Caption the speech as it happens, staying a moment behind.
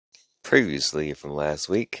Previously from last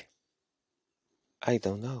week, I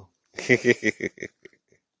don't know. It's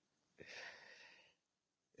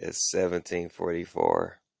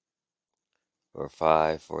 1744 or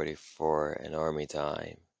 5:44 in Army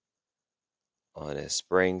time on a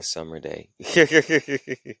spring summer day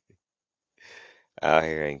out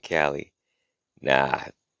here in Cali. Nah,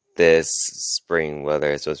 this spring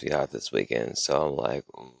weather is supposed to be hot this weekend, so I'm like,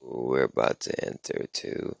 we're about to enter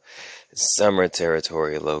to summer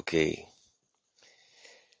territory low key.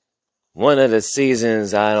 One of the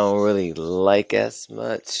seasons I don't really like as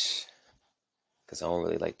much because I don't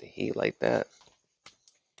really like the heat like that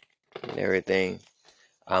and everything.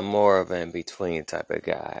 I'm more of an in-between type of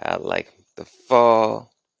guy. I like the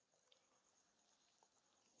fall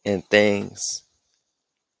and things,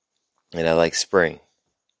 and I like spring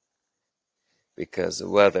because the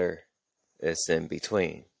weather is in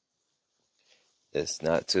between. It's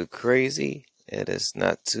not too crazy, it is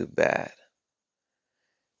not too bad.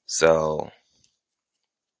 So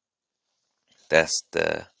that's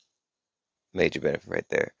the major benefit right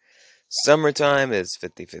there. Summertime is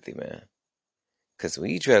 50-50, man. Because when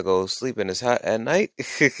you try to go sleep and it's hot at night,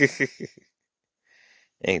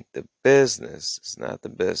 ain't the business. It's not the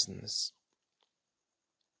business.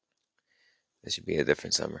 It should be a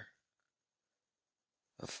different summer.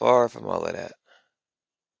 Far from all of that.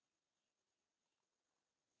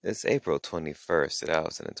 It's April 21st,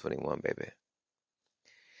 2021, baby.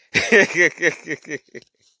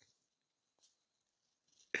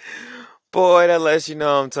 Boy, that lets you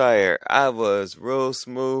know I'm tired. I was real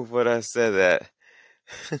smooth when I said that.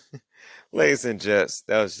 Ladies and gents,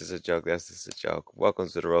 that was just a joke. That's just a joke. Welcome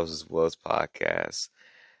to the Roses Wolves podcast.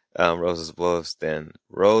 Roses Wolves Den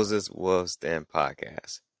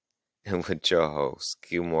podcast. And with your host,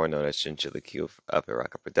 Q Moore, known as Chinchilla Q up at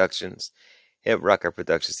Rocker Productions. Hit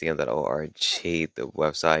rockerproductionscm.org, the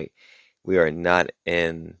website. We are not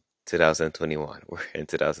in 2021. We're in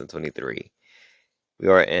 2023. We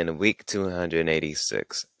are in week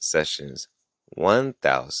 286, sessions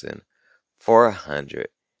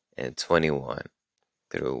 1,421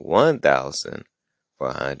 through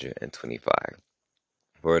 1,425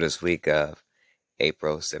 for this week of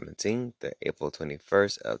April 17th to April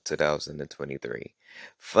 21st of 2023.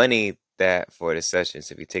 Funny that for the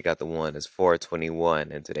sessions, if you take out the 1, it's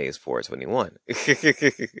 421, and today is 421.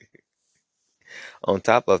 On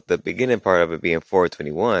top of the beginning part of it being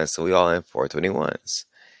 421, so we all in 421s.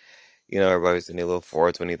 You know, everybody's doing a little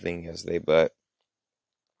 420 thing yesterday, but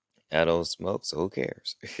I don't smoke, so who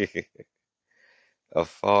cares?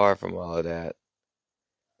 Far from all of that,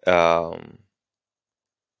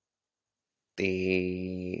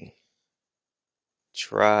 the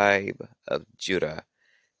Tribe of Judah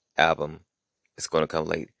album is going to come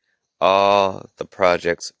late. All the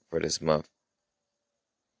projects for this month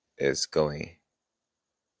is going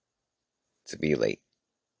to be late.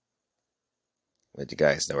 Let you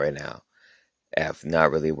guys know right now, I have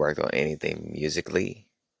not really worked on anything musically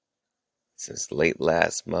since late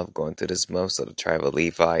last month, going through this month. So the Tribe of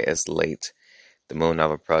Levi is late. The Moon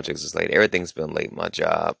Nova Projects is late. Everything's been late. My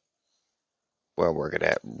job, where I'm working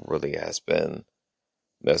at, really has been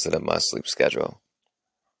messing up my sleep schedule.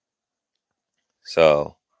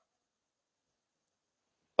 So,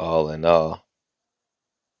 all in all,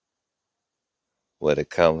 when it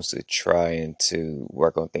comes to trying to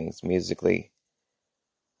work on things musically,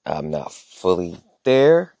 I'm not fully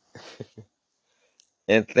there.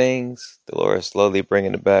 And things, the Lord is slowly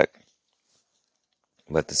bringing it back.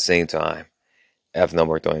 But at the same time, I have not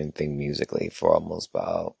worked on anything musically for almost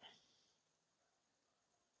about,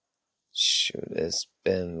 it's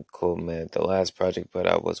been cool, man. The last project put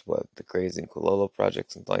out was what? The Crazy Kulolo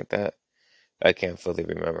project, something like that. I can't fully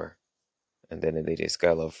remember. And then they just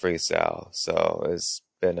got a little freestyle. So it's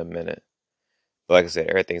been a minute. But like I said,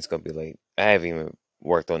 everything's going to be late. I haven't even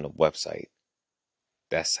worked on the website.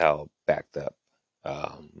 That's how backed up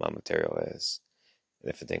my material is.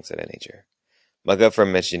 And different things of that nature. My good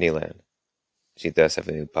friend Miss Jenny Lynn, she does have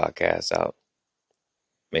a new podcast out.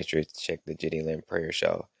 Make sure to check the Jenny Lynn Prayer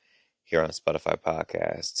Show here on Spotify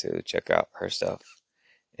Podcast to check out her stuff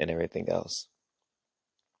and everything else.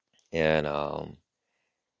 And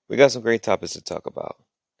we got some great topics to talk about.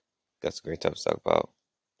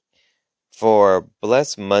 For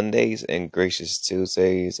Blessed Mondays and Gracious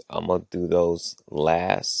Tuesdays, I'm going to do those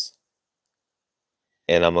last.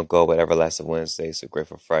 And I'm going to go with Everlasting Wednesdays, so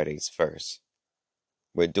Grateful Fridays first.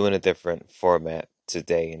 We're doing a different format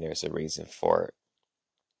today, and there's a reason for it.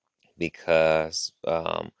 Because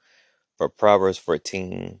for Proverbs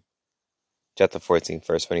 14, chapter 14,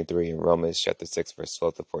 verse 23, and Romans chapter 6, verse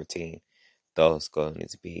 12 to 14, those going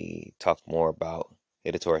to be talked more about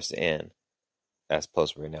hit it towards the end. That's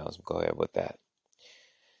post-announcement. Go ahead with that.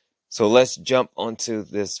 So let's jump onto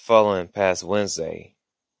this following past Wednesday,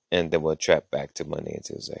 and then we'll trap back to Monday and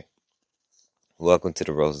Tuesday. Welcome to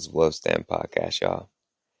the Roses Wolf Stand podcast, y'all.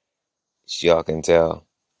 As y'all can tell,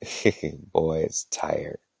 boy, it's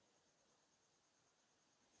tired.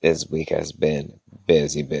 This week has been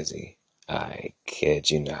busy. I kid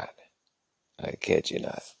you not.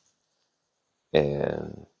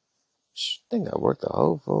 And I think I worked the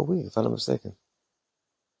whole full week, if I'm not mistaken.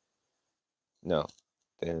 No,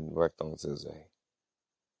 then worked on Tuesday.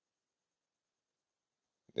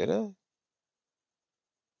 Did I?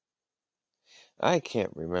 I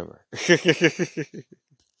can't remember.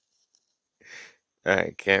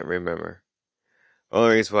 I can't remember.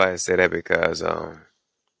 Only reason why I say that because, like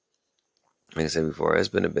I said before, it's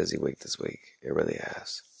been a busy week this week. It really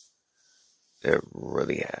has. It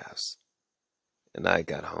really has. And I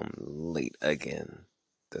got home late again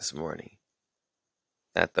this morning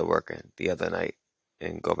after working the other night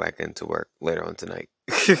and go back into work later on tonight.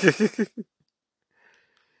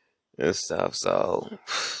 And stuff, so,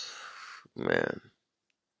 man.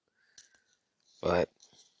 But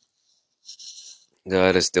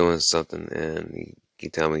God is doing something, and he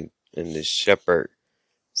told me in this shepherd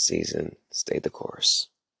season, stay the course.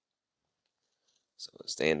 So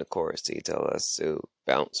stay in the course. He tell us to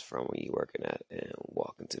bounce from where you working at and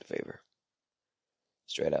walk into the favor.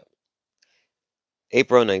 Straight up.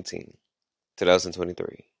 April 19,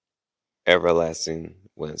 2023. Everlasting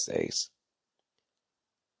Wednesdays.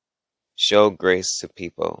 Show grace to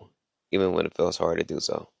people, even when it feels hard to do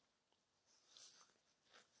so.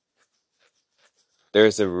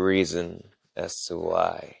 There's a reason as to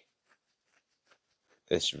why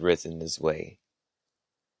it's written this way.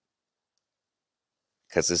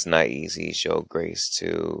 Because it's not easy to show grace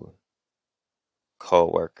to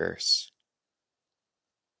co-workers,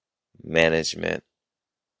 management,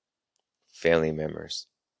 family members,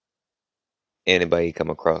 anybody you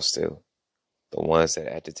come across to. The ones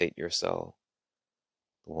that agitate your soul,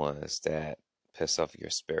 the ones that piss off your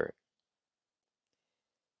spirit.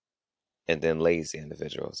 And then lazy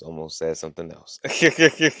individuals almost said something else. Try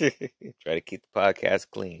to keep the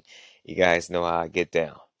podcast clean. You guys know how I get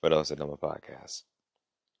down for those that know my podcast.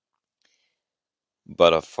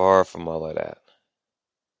 But far from all of that,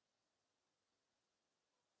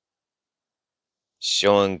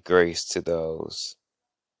 showing grace to those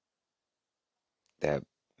that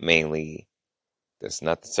mainly does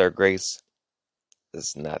not deserve grace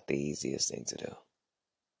is not the easiest thing to do.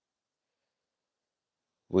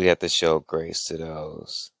 We have to show grace to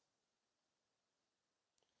those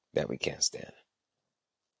that we can't stand.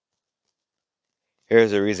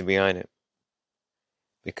 Here's the reason behind it.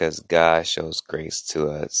 Because God shows grace to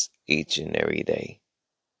us each and every day.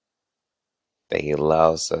 That He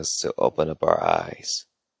allows us to open up our eyes.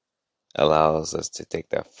 Allows us to take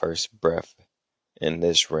that first breath in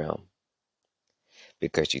this realm.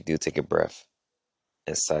 Because you do take a breath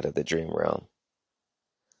inside of the dream realm.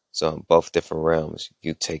 So in both different realms,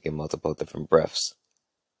 you take in multiple different breaths.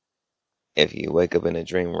 If you wake up in the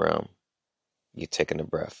dream realm, you're taking a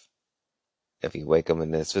breath. If you wake up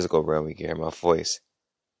in this physical realm, you can hear my voice,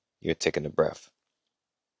 you're taking a breath.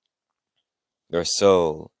 Your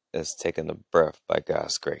soul is taking a breath by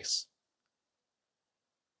God's grace.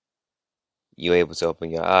 You're able to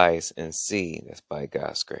open your eyes and see that's by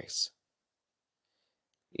God's grace.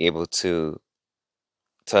 You're able to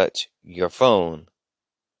touch your phone,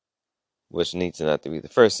 which needs not to be the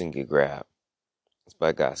first thing you grab. It's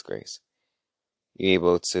by God's grace. You're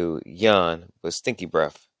able to yawn with stinky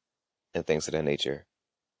breath and things of that nature.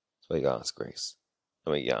 It's by God's grace.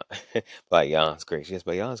 I mean, yawn. By God's grace. Yes,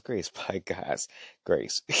 by God's grace. By God's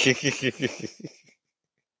grace.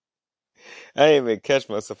 I didn't even catch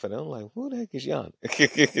myself, and I'm like, who the heck is yawn?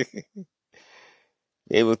 Be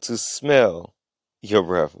able to smell your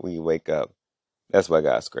breath when you wake up. That's by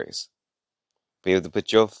God's grace. Be able to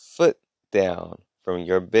put your foot down from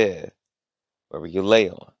your bed, wherever you lay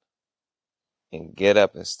on, and get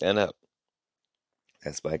up and stand up.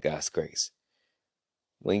 That's by God's grace.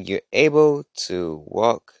 When you're able to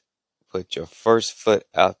walk, put your first foot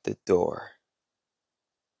out the door,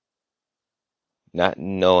 not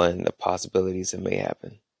knowing the possibilities that may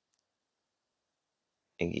happen,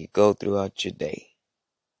 and you go throughout your day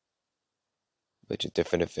with your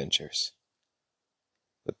different adventures,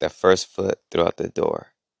 with that first foot throughout the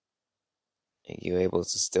door, and you're able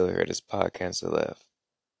to still hear this podcast live,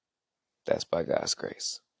 that's by God's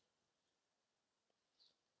grace.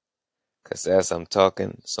 Because as I'm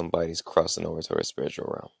talking, somebody's crossing over to a spiritual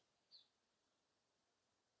realm.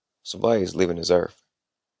 Somebody's leaving this earth.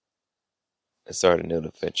 and start a new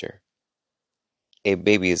adventure. A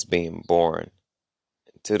baby is being born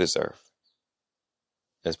to this earth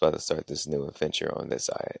and is about to start this new adventure on this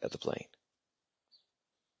side of the plane.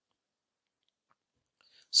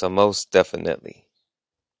 So most definitely,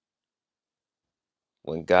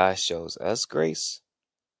 when God shows us grace,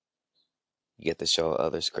 you get to show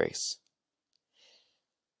others grace.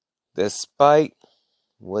 Despite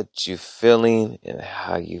what you're feeling and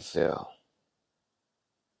how you feel,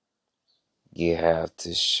 you have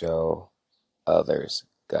to show others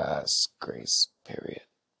God's grace, period.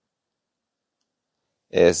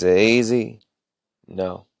 Is it easy?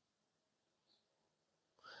 No.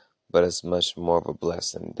 But it's much more of a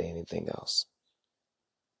blessing than anything else.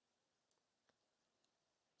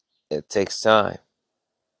 It takes time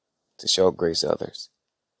to show grace to others.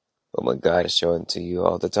 But when God is showing to you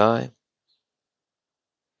all the time,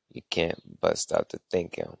 you can't but stop to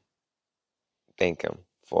thank Him. Thank Him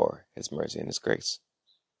for His mercy and His grace.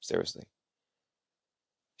 Seriously.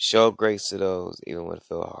 Show grace to those even when it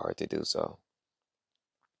feels hard to do so.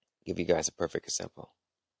 Give you guys a perfect example.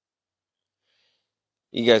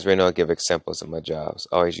 You guys already know I give examples of my jobs.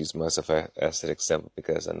 I always use myself as an example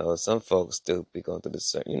because I know some folks do be going through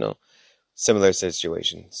this, similar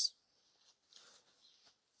situations.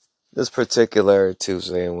 This particular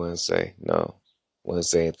Tuesday and Wednesday, no,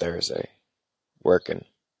 Wednesday and Thursday, working.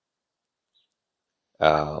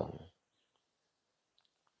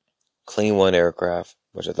 Clean one aircraft,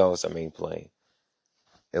 which I thought was our main plane.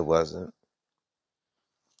 It wasn't.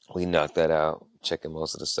 We knocked that out, checking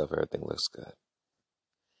most of the stuff. Everything looks good.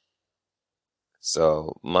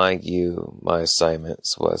 So, mind you, my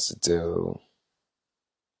assignments was to do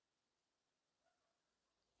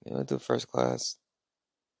first class.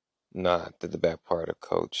 Nah, did the back part of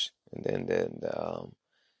coach, and then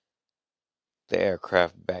the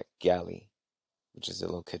aircraft back galley, which is the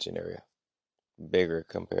little kitchen area, bigger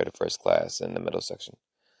compared to first class in the middle section.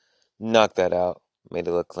 Knocked that out, made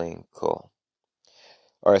it look clean, cool.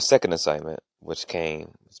 Our second assignment, which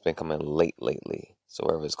it's been coming late lately. So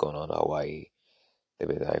whatever's going on in Hawaii, they've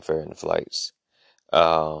been diverting flights.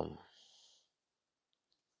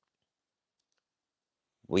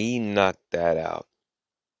 We knocked that out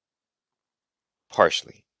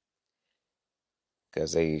partially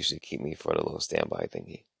because they usually keep me for the little standby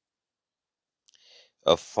thingy.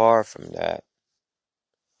 Far from that,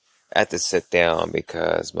 I had to sit down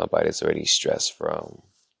because my body's already stressed from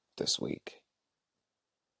this week.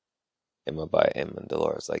 And my body and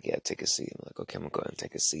Dolores like, yeah, take a seat. I'm like, okay, I'm gonna go ahead and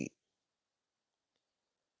take a seat.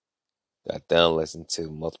 Got done listening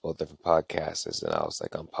to multiple different podcasts, and I was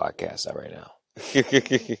like, I'm podcasting right now.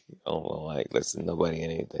 I'm like, listen, nobody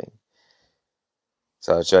anything.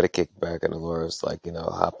 So I try to kick back, and Dolores like,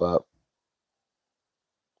 hop up,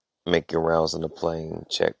 make your rounds on the plane,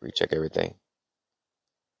 recheck everything.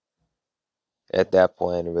 At that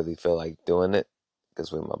point, I didn't really feel like doing it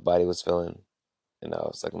because what my body was feeling, and I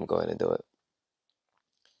was like, I'm going to do it.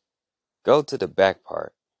 Go to the back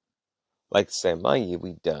part. Like to say, mind you,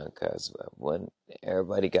 we done because when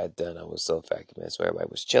everybody got done, I was so vacuuming, so everybody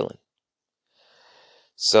was chilling.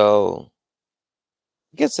 So,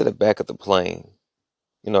 get to the back of the plane.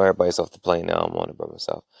 Everybody's off the plane now. I'm on it by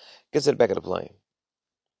myself. Get to the back of the plane.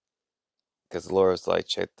 Because Laura's like,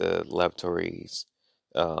 check the laboratories,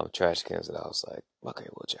 trash cans. And I was like, okay,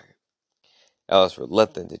 we'll check it. I was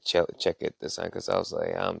reluctant to check it this time because I was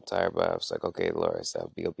like, I'm tired. But I was like, okay, Laura, so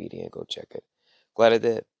I'll be obedient. Go check it. Glad I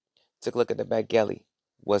did. Took a look at the back galley.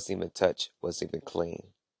 Wasn't even touched. Wasn't even clean.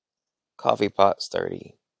 Coffee pot's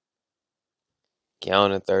 30.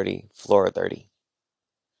 Counter 30. Floor 30.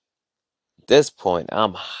 At this point,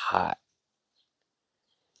 I'm hot.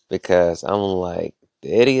 Because I'm like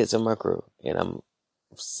the idiots in my crew. And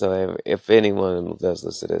so if anyone does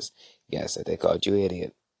listen to this, yes, they called you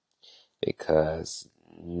idiot. Because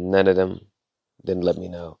none of them didn't let me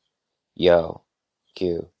know. Yo,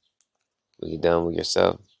 Q, when you done with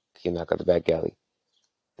yourself, you knock out the back alley.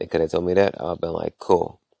 They could have told me that. I've been like,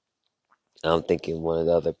 cool. I'm thinking one of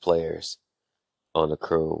the other players on the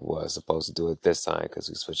crew was supposed to do it this time because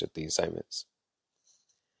we switched up the assignments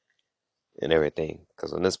and everything.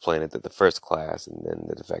 Because on this plane, I did the first class and then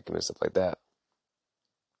the vacuum and stuff like that.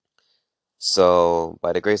 So,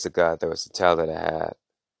 by the grace of God, there was a towel that I had.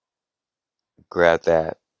 Grabbed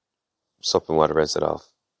that, soap and water, rinse it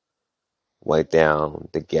off, wipe down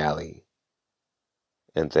the galley,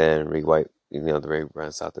 and then re-wipe,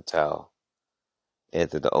 rinse out the towel. And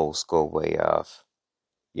did the old school way of,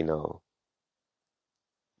 you know,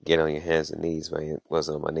 get on your hands and knees. But it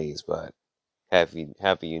wasn't on my knees, but have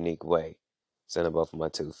a unique way. Stand above my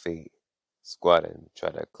 2 feet, squat and try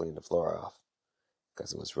to clean the floor off.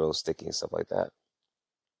 because it was real sticky and stuff like that.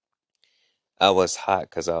 I was hot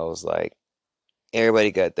because I was like,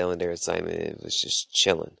 everybody got done with their assignment. It was just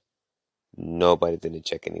chilling. Nobody didn't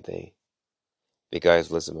check anything. If you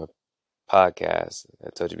guys listen to my podcast, I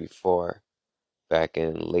told you before, back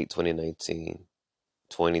in late 2019,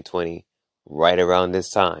 2020, right around at this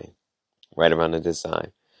time,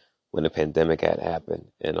 when the pandemic had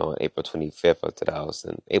happened, and on April 25th of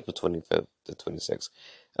 2000, April 25th to 26th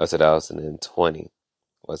of 2020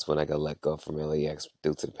 was when I got let go from LAX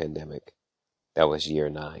due to the pandemic. That was year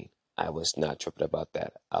 9. I was not tripping about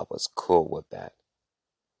that. I was cool with that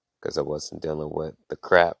because I wasn't dealing with the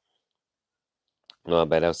crap. No,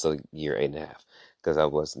 but that was still year 8.5 because I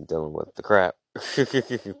wasn't dealing with the crap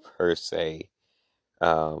per se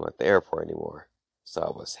at the airport anymore. So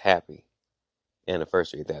I was happy.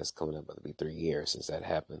 Anniversary that's coming up, it'll be 3 years since that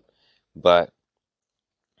happened. But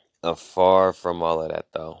far from all of that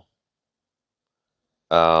though,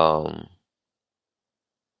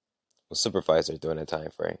 was supervisor during that time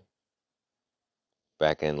frame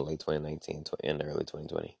back in late 2019 and early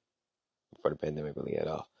 2020 before the pandemic really hit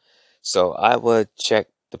off. So I would check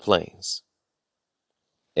the planes,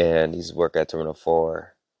 and he's work at Terminal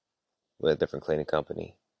 4 with a different cleaning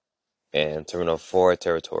company. And Terminal 4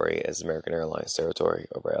 territory is American Airlines territory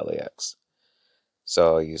over LAX.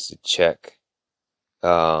 So I used to check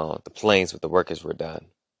the planes with the workers were done.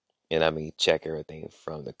 And I mean, check everything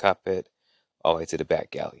from the cockpit all the way to the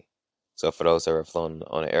back galley. So for those that have flown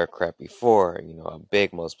on an aircraft before, you know how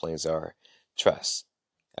big most planes are, trust.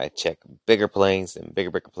 I check bigger planes and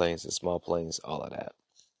bigger planes and small planes, all of that,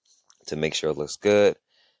 to make sure it looks good,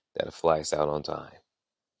 that it flies out on time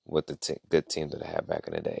with the good team that I had back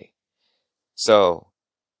in the day. So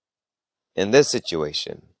in this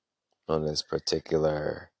situation, on this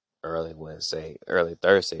particular early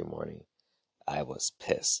Thursday morning, I was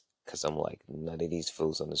pissed because I'm like, none of these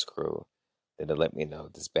fools on this crew that let me know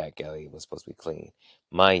this back galley was supposed to be clean.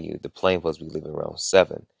 Mind you, the plane was supposed to be leaving around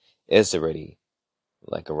 7. It's already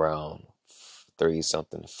like around 3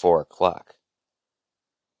 something, 4 o'clock.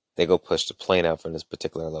 They go push the plane out from this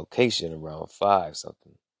particular location around 5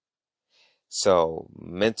 something. So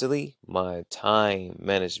mentally, my time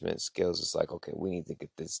management skills is like, okay, we need to get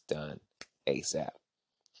this done ASAP.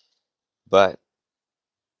 But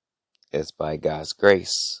it's by God's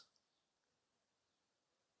grace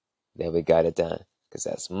that we got it done. Because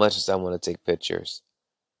as much as I want to take pictures,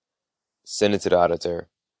 send it to the auditor,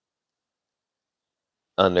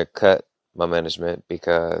 undercut my management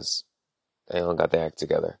because they don't got their act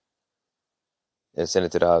together, and send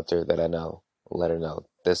it to the auditor that I know, let her know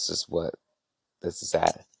this is what this is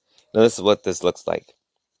at. Now, this is what this looks like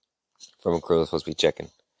from a crew that's supposed to be checking.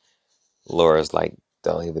 Laura's like,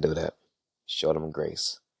 don't even do that. Show them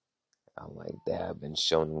grace. I'm like, Dad, I've been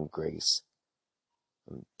showing them grace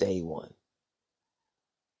from day one.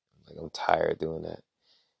 Like, I'm tired of doing that.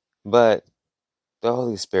 But the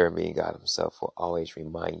Holy Spirit, being God Himself, will always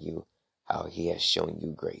remind you how He has shown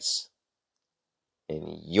you grace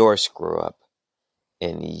in your screw up,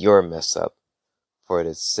 in your mess up, for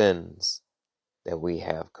the sins that we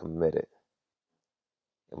have committed.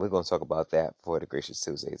 And we're going to talk about that for the Gracious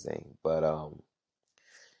Tuesday thing. But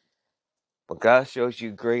when God shows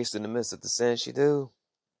you grace in the midst of the sins you do,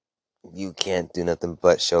 you can't do nothing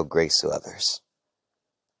but show grace to others.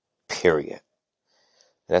 Period.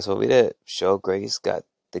 And that's what we did. Show grace, got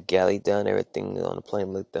the galley done, everything on the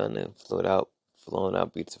plane looked done, and flown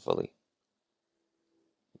out beautifully.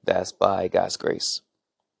 That's by God's grace.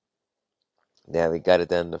 Yeah, we got it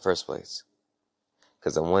done in the first place.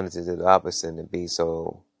 Because I wanted to do the opposite and be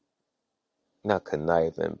so, not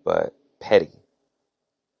conniving, but petty.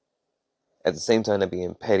 At the same time, of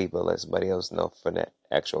being petty, but let somebody else know from the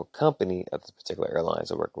actual company of the particular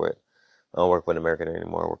airlines I work with. I don't work with American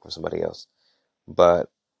anymore. I work with somebody else. But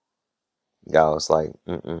God was like,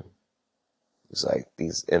 It's like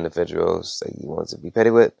these individuals that you want to be petty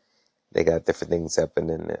with, they got different things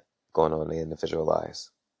happening going on in their individual lives.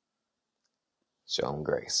 Show them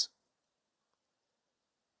grace.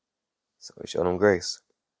 So we show them grace.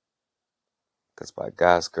 Because by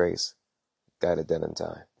God's grace, got it done in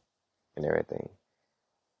time and everything.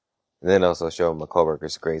 And then also show my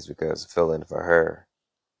coworkers grace because fill in for her.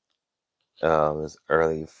 It was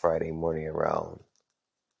early Friday morning around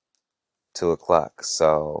 2 o'clock.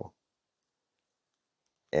 So,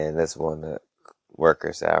 and that's one of the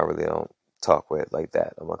workers that I really don't talk with like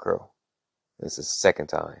that on my crew. This is the second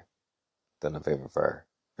time done a favor for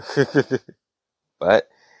her. But,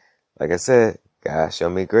 like I said, God show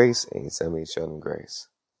me grace and He tell me to show them grace.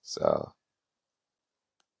 So,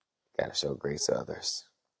 gotta show grace to others.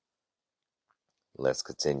 Let's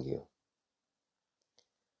continue.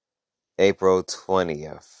 April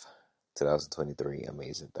 20th, 2023,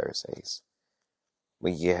 Amazing Thursdays.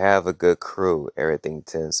 When you have a good crew, everything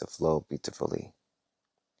tends to flow beautifully.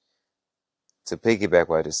 To piggyback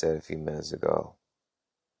what I just said a few minutes ago,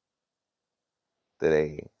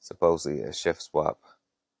 today, supposedly a shift swap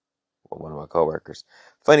with one of my coworkers.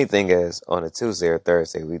 Funny thing is, on a Tuesday or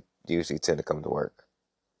Thursday, we usually tend to come to work.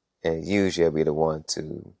 And usually I'll be the one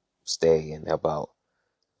to stay and help out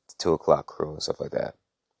the 2 o'clock crew and stuff like that.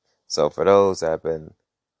 So for those that have been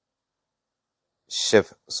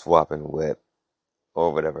shift swapping with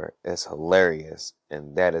or whatever, it's hilarious.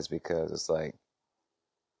 And that is because it's like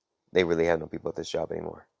they really have no people at this job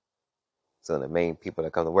anymore. So the main people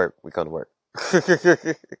that come to work, we come to work.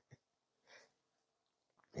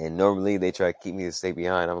 And normally they try to keep me to stay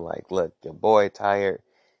behind. I'm like, look, your boy tired.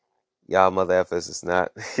 Y'all mother effers is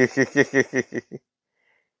not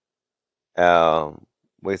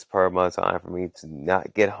waste part of my time for me to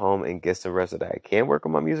not get home and get some rest so that I can work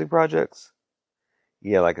on my music projects.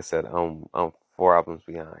 Yeah, like I said, I'm 4 albums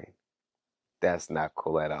behind. That's not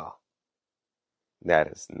cool at all. That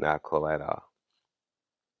is not cool at all.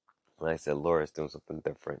 Like I said, Laura's doing something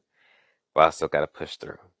different, but I still gotta push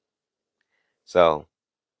through. So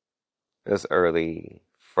this early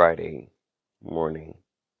Friday morning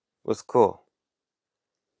was cool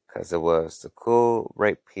because it was the cool,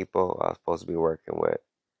 right people I was supposed to be working with.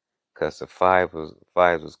 Because the fives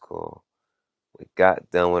was cool. We got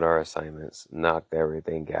done with our assignments, knocked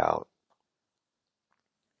everything out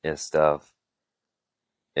and stuff.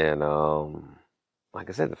 And like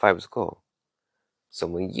I said, the five was cool. So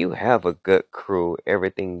when you have a good crew,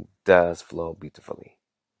 everything does flow beautifully.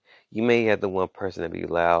 You may have the one person to be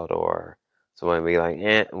loud or someone be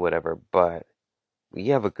like, whatever, but when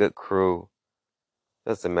you have a good crew,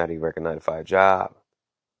 doesn't matter you work a 9 to 5 job,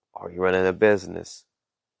 or you're running a business,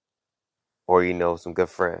 or you know some good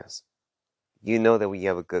friends. You know that when you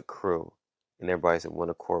have a good crew and everybody's in one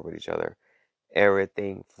accord with each other,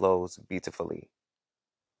 everything flows beautifully.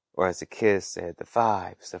 Or as the kids said, the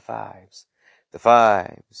fives, the fives, the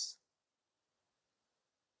fives.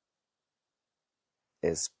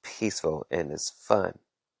 Is peaceful and it's fun.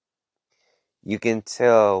 You can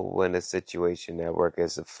tell when a situation at work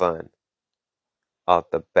is fun off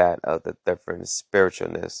the bat of the different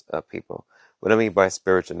spiritualness of people. What I mean by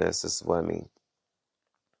spiritualness is what I mean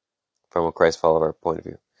from a Christ follower point of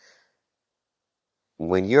view.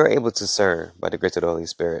 When you're able to discern by the grace of the Holy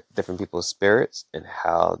Spirit different people's spirits and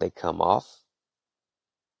how they come off,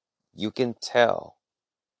 you can tell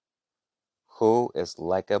who is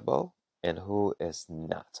likable and who is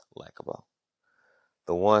not likable.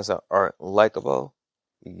 The ones that aren't likable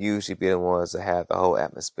usually be the ones that have the whole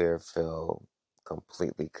atmosphere feel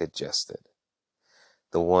completely congested.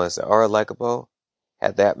 The ones that are likable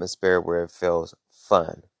have the atmosphere where it feels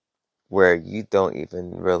fun, where you don't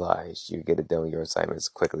even realize you get it done with your assignments as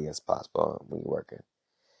quickly as possible when you're working.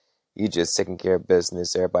 You just taking care of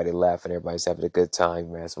business, everybody laughing, everybody's having a good time,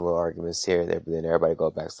 you have some little arguments here and there, but then everybody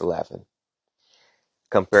go back to laughing.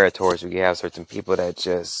 Compared towards we have certain people that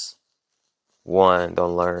just one,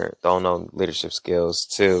 don't know leadership skills.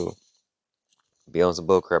 Two, be on some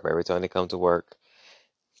bullcrap every time they come to work.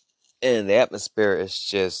 And the atmosphere is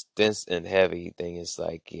just dense and heavy. Thing is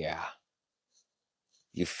like, yeah,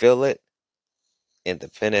 you feel it, and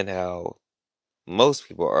depending how most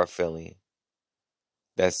people are feeling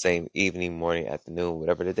that same evening, morning, afternoon,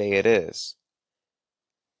 whatever the day it is,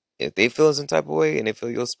 if they feel some type of way and they feel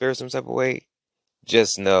your spirit some type of way,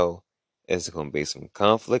 just know it's going to be some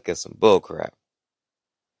conflict and some bullcrap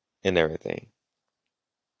and everything.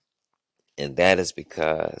 And that is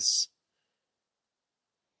because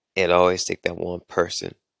it always takes that one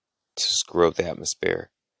person to screw up the atmosphere.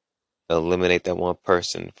 Eliminate that one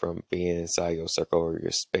person from being inside your circle or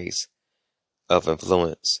your space of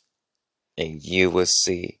influence, and you will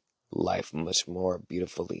see life much more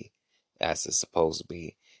beautifully as it's supposed to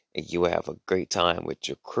be. And you will have a great time with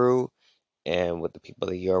your crew and with the people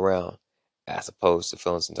that you're around, as opposed to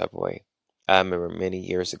feeling some type of way. I remember many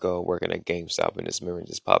years ago working at GameStop, and this memory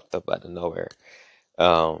just popped up out of nowhere.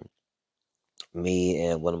 Um, Me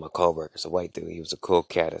and one of my coworkers, a white dude, he was a cool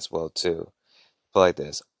cat as well too. But like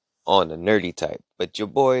this, on the nerdy type, but your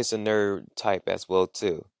boy is a nerd type as well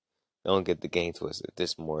too. Don't get the game twisted.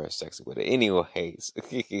 This more sexy with it. Anyways,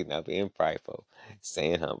 not being prideful,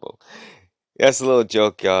 staying humble. That's a little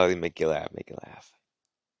joke, y'all. They make you laugh, make you laugh.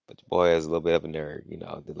 But the boy is a little bit of a nerd,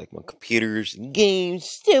 They like my computers, games,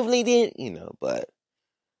 stuff like that, But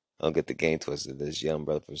don't get the game twisted. This young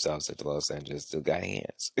brother from South Central Los Angeles still got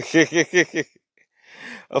hands.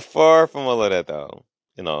 Far from all of that, though.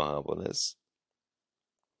 In all humbleness,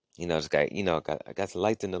 I got to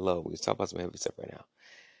lighten the load. We was talking about some heavy stuff right now.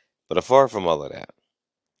 But apart from all of that,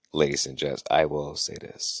 ladies and gents, I will say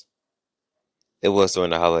this. It was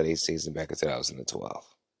during the holiday season back in 2012.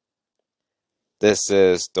 This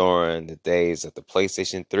is during the days of the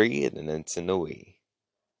PlayStation 3 and the Nintendo Wii.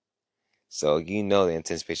 So the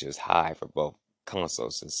anticipation was high for both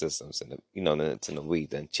consoles and systems, and the Nintendo Wii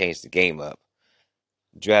then changed the game up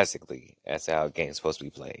drastically as to how a game's supposed to be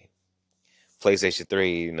played. PlayStation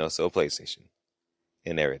 3, so PlayStation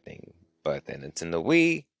and everything. But the Nintendo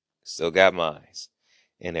Wii still got mines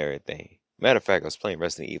and everything. Matter of fact, I was playing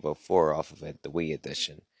Resident Evil 4 off of it, the Wii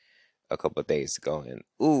edition, a couple of days ago, and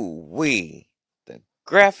ooh wee, the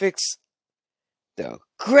graphics, the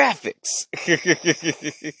graphics.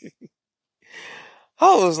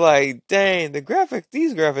 I was like, dang, these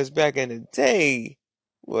graphics back in the day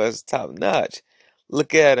was top notch.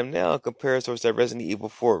 Look at them now compared to that Resident Evil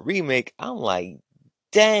 4 remake. I'm like,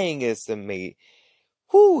 dang, it's a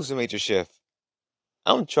major shift.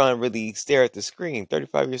 I'm trying to really stare at the screen,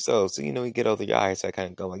 35 years old. So, you get older, your eyes, I kind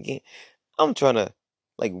of go again. I'm trying to,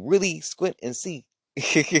 like, really squint and see.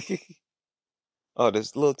 Oh,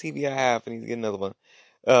 this little TV I have, I need to get another one.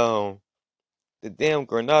 The damn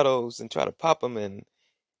Granados and try to pop them, and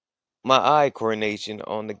my eye coordination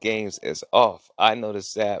on the games is off. I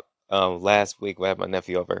noticed that last week when I had my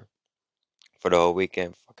nephew over for the whole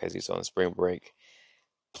weekend because he's on spring break,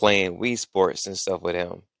 playing Wii Sports and stuff with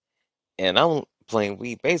him. And I'm playing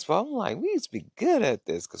Wii Baseball. I'm like, we used to be good at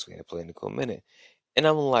this because we had played in a cool minute. And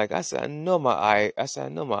I'm like, I know my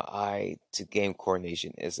eye to game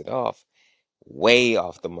coordination isn't off. Way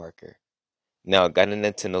off the marker. Now I got a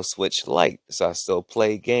Nintendo Switch Lite, so I still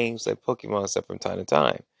play games like Pokemon stuff from time to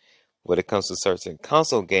time. When it comes to certain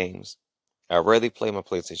console games, I rarely play my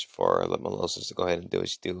PlayStation 4. I let my little sister go ahead and do what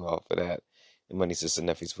she do off of that. And my nieces and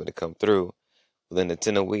nephews would come through. But then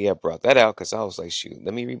Nintendo Wii, I brought that out because I was like, shoot,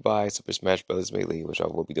 let me rebuy Super Smash Bros. Melee, which I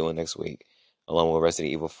will be doing next week, along with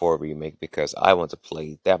Resident Evil 4 Remake, because I want to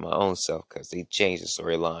play that my own self because they changed the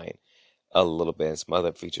storyline a little bit and some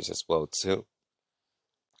other features as well, too.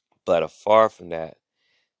 But far from that,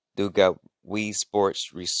 dude got Wii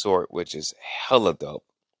Sports Resort, which is hella dope.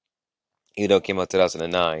 It came out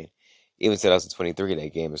 2009. Even 2023,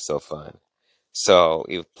 that game is so fun. So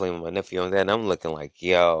he was playing with my nephew on that, and I'm looking like,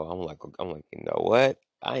 I'm like, you know what?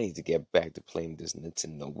 I need to get back to playing this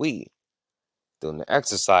Nintendo Wii, doing the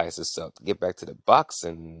exercise and stuff, to get back to the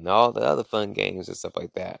boxing and all the other fun games and stuff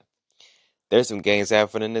like that. There's some games I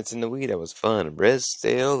have for the Nintendo Wii that was fun. Red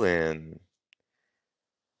Steel and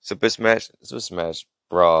Super Smash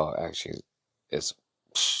Brawl actually is,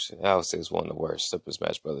 I would say, is one of the worst Super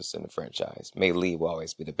Smash Brothers in the franchise. Melee will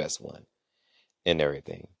always be the best one and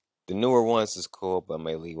everything. The newer ones is cool, but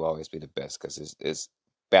Melee will always be the best because it's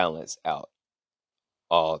balanced out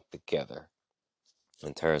all together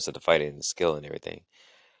in terms of the fighting and the skill and everything.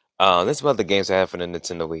 That's about the games I have for the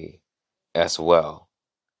Nintendo Wii as well,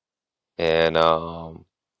 and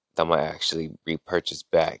I might actually repurchase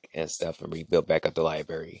back and stuff and rebuild back up the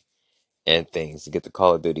library and things to get the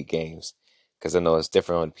Call of Duty games because I know it's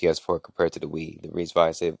different on the PS4 compared to the Wii. The reason why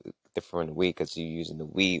I say it's different on the Wii because you're using the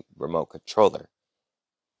Wii remote controller.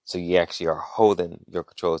 So you actually are holding your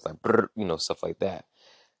controls like, stuff like that.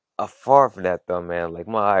 Far from that though, man, like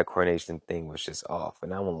my eye coordination thing was just off.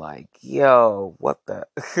 And I'm like, yo, what the?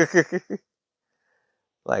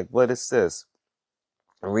 Like, what is this?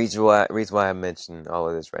 Reason why I mentioned all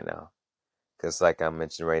of this right now. Because like I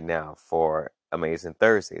mentioned right now, for Amazing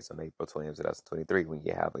Thursdays on April 20th, 2023, when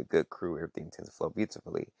you have a good crew, everything tends to flow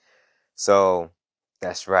beautifully. So,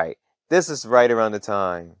 that's right. This is right around the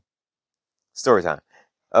time. Story time.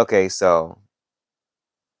 Okay, so,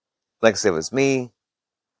 like I said, it was me.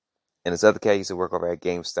 And this other cat used to work over at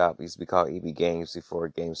GameStop. It used to be called EB Games before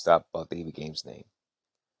GameStop bought the EB Games name.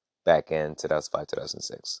 Back in 2005,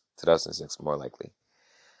 2006. 2006, more likely.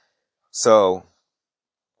 So,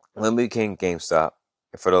 when we became GameStop,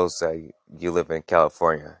 for those that you live in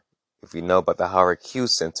California, if you know about the Howard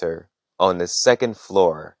Hughes Center on the second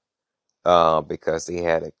floor, because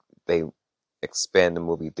they expand the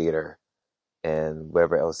movie theater and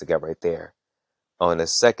whatever else they got right there. On the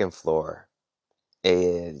second floor,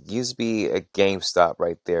 it used to be a GameStop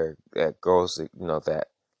right there that that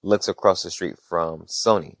looks across the street from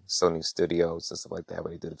Sony Studios and stuff like that,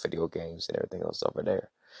 where they do the video games and everything else over there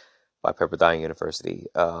by Pepperdine University,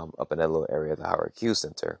 up in that little area of the Howard Hughes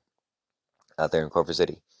Center out there in Culver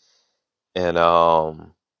City, and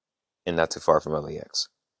not too far from LAX.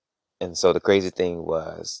 And so the crazy thing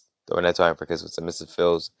was during that time, because it was a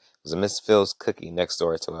Mrs. Phil's cookie next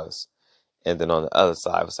door to us, and then on the other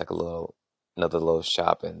side was like another little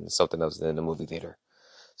shop and something else in the movie theater.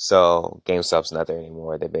 So GameStop's not there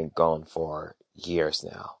anymore. They've been gone for years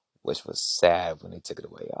now, which was sad when they took it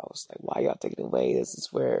away. I was like, why y'all taking it away? This is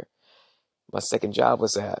where my second job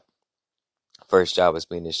was at. First job was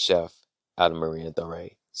being a chef out of Marina Del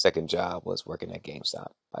Rey. Second job was working at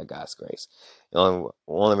GameStop, by God's grace. The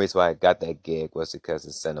only reason why I got that gig was because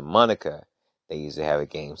in Santa Monica, they used to have a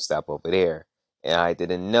GameStop over there. And I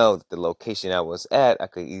didn't know that the location I was at, I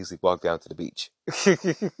could easily walk down to the beach.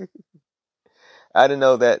 I didn't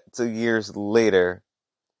know that 2 years later,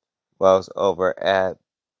 while I was over at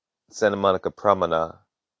Santa Monica Promenade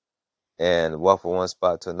and walk from one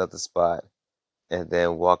spot to another spot and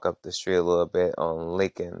then walk up the street a little bit on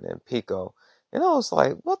Lincoln and Pico. And I was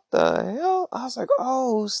like, what the hell? I was like,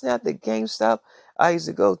 oh, snap, the GameStop I used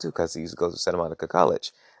to go to, because I used to go to Santa Monica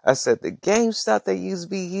College. I said, the GameStop that used to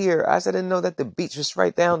be here. I said, I didn't know that the beach was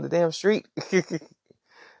right down the damn street.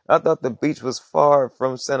 I thought the beach was far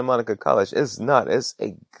from Santa Monica College. It's not. It's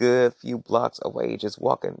a good few blocks away, just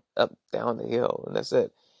walking up, down the hill, and that's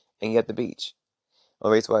it. And you at the beach.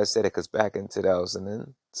 Only reason why I said it, because back in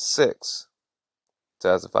 2006,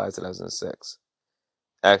 2005, 2006.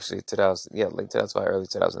 Actually, 2000, yeah, late 2005, early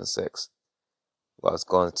 2006. While I was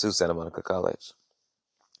going to Santa Monica College,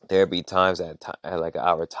 there'd be times at like an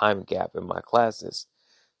hour time gap in my classes.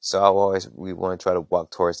 So we want to try to walk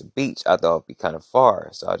towards the beach. I thought it'd be kind of far,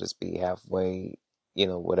 so I'll just be halfway,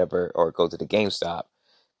 whatever, or go to the GameStop,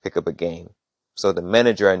 pick up a game. So the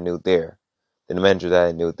manager that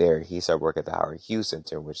I knew there, he started working at the Howard Hughes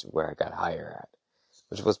Center, which is where I got hired at,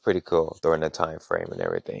 which was pretty cool during the time frame and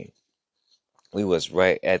everything. We was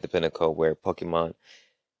right at the pinnacle where the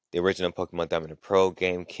original Pokemon Diamond and Pearl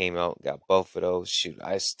game came out. Got both of those. Shoot,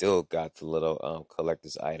 I still got the little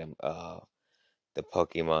collector's item, the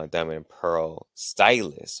Pokemon Diamond and Pearl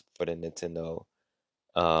stylus for the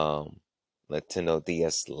um, Nintendo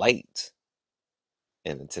DS Lite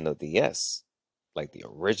and Nintendo DS, like the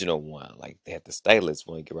original one. Like they had the stylus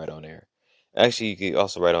one you could write on there. Actually, you could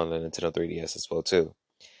also write on the Nintendo 3DS as well too.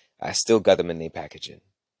 I still got them in their packaging.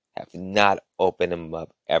 Have not opened them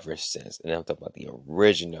up ever since. And I'm talking about the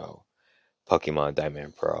original Pokemon Diamond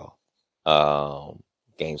and Pearl.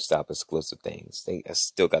 GameStop exclusive things. I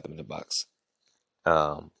still got them in the box.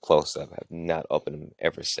 Close up. Have not opened them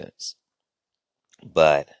ever since.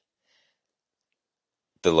 But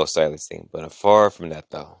the Los Silence thing. But far from that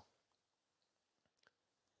though.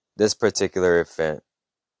 This particular event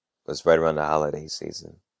was right around the holiday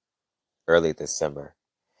season. Early December.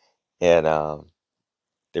 And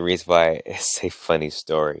the reason why it's a funny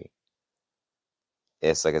story.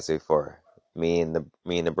 It's like I said before. Me and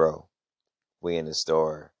the bro. We in the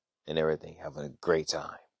store and everything, having a great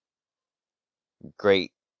time.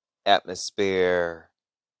 Great atmosphere.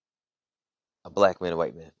 A black man, a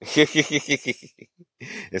white man.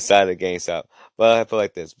 Inside the GameStop. But I feel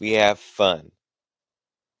like this. We have fun.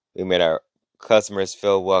 We made our customers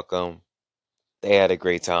feel welcome. They had a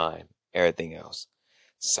great time. Everything else.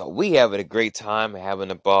 So we having a great time,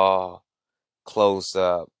 having a ball, close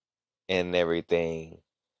up, and everything.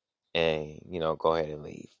 And, go ahead and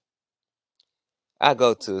leave. I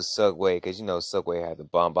go to Subway because Subway had the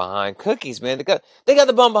bomb behind cookies, man. They got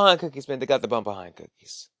the bomb behind cookies, man. They got the bomb behind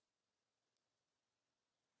cookies.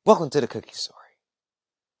 Welcome to the cookie story.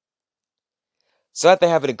 So after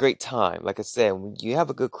having a great time, like I said, when you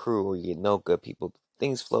have a good crew or you know good people,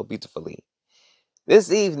 things flow beautifully.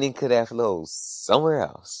 This evening could have flowed somewhere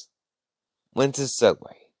else. Went to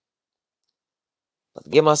Subway. But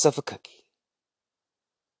to get myself a cookie.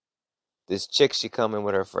 This chick, she come in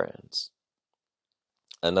with her friends.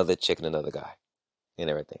 Another chick and another guy. And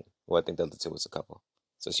everything. Well, I think the other two was a couple.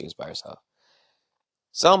 So she was by herself.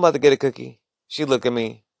 So I'm about to get a cookie. She look at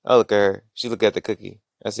me. I look at her. She look at the cookie.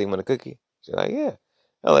 I say, you want a cookie? She's like, yeah.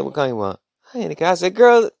 I'm like, what kind you want? I said,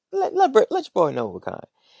 girl, let your boy know what kind.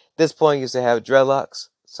 This point used to have dreadlocks.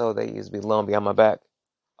 So they used to be long behind my back.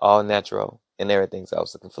 All natural and everything. So I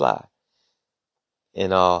was looking fly.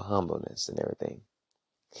 In all humbleness and everything.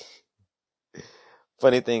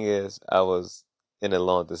 Funny thing is, I was in a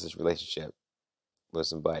long distance relationship with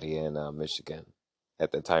somebody in Michigan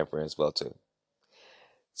at the time frame as well too.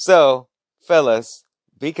 So, fellas,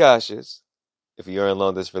 be cautious. If you're in a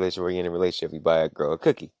long distance relationship or you're in a relationship, you buy a girl a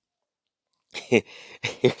cookie.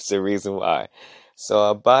 Here's the reason why.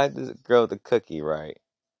 So I buy the girl the cookie, right?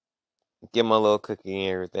 Get my little cookie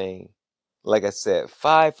and everything. Like I said,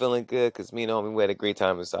 5 feeling good because me and homie we had a great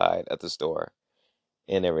time inside at the store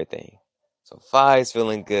and everything. So 5's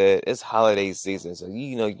feeling good. It's holiday season, so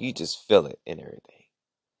you just feel it and everything.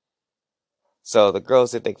 So the girl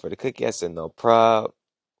said thank you for the cookie. I said no problem.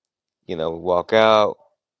 We walk out.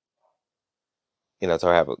 So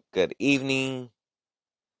I have a good evening.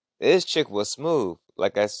 This chick was smooth.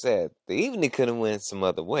 Like I said, the evening could have went some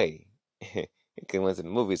other way. It could have went to the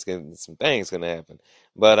movies, some things gonna happen.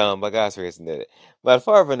 But God's grace and did it. But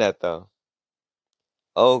far from that though,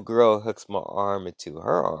 old girl hooks my arm into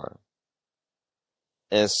her arm.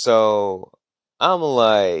 And so I'm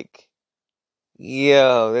like,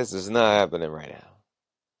 yo, this is not happening right now.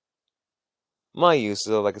 Mind you,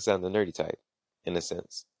 so like I said, I'm the nerdy type, in a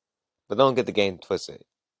sense. But don't get the game twisted.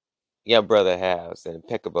 Yeah, brother has an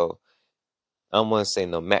impeccable, I don't want to say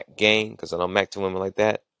no Mac game, because I don't Mac to women like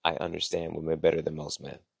that. I understand women better than most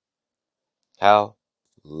men. How?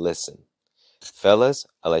 Listen. Fellas,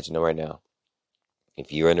 I'll let you know right now.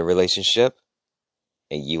 If you're in a relationship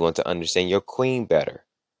and you want to understand your queen better,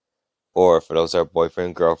 or for those that are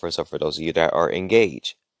boyfriend, girlfriends, or for those of you that are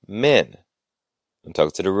engaged, men, I'm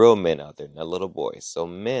talking to the real men out there, not little boys. So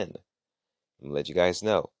men, I'm gonna let you guys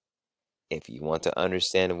know. If you want to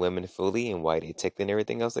understand women fully and why they tick and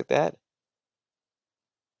everything else like that,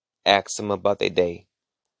 ask them about their day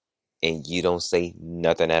and you don't say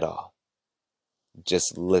nothing at all.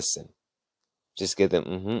 Just listen. Just give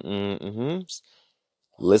them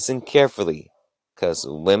Listen carefully. Because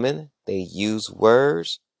women, they use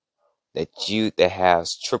words that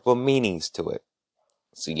has triple meanings to it.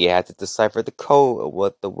 So you have to decipher the code of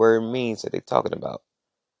what the word means that they're talking about.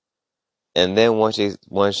 And then once you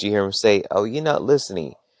hear them say, "Oh, you're not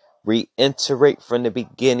listening," reiterate from the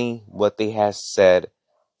beginning what they have said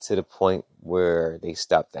to the point where they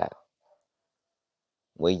stop that.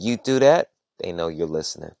 When you do that, they know you're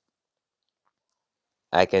listening.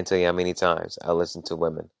 I can't tell you how many times I listen to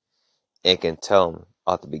women and can tell them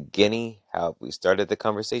at the beginning how we started the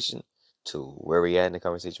conversation to where we at in the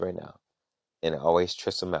conversation right now. And it always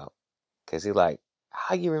trips them out. Because he like,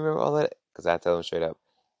 how you remember all that? Because I tell him straight up,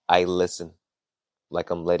 I listen. Like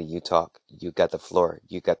I'm letting you talk. You got the floor.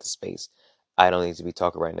 You got the space. I don't need to be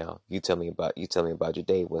talking right now. You tell me about your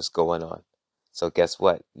day. What's going on? So guess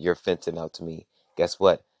what? You're venting out to me. Guess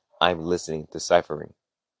what? I'm listening, deciphering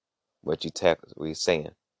what you're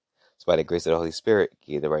saying. So by the grace of the Holy Spirit,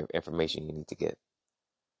 give you the right information you need to get.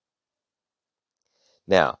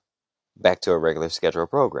 Now, back to a regular scheduled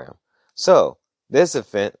program. So this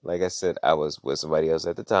event, like I said, I was with somebody else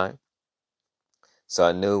at the time. So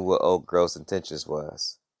I knew what old girl's intentions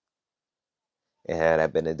was. And had I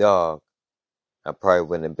been a dog, I probably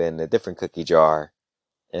wouldn't have been in a different cookie jar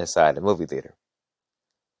inside the movie theater.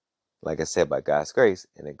 Like I said, by God's grace,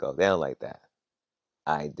 and it go down like that.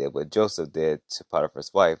 I did what Joseph did to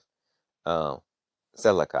Potiphar's wife, um,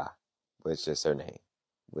 Selaka, which is her name,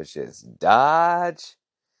 which is dodge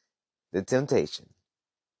the temptation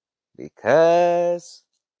because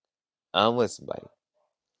I'm with somebody.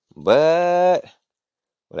 But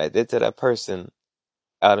what I did to that person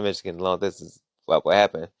out of Michigan, long distance, what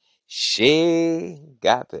happened? She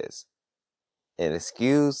got pissed. And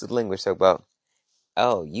excuse the language, talk about,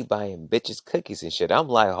 oh, you buying bitches cookies and shit. I'm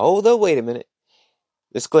like, hold up, wait a minute.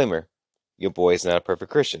 Disclaimer, your boy is not a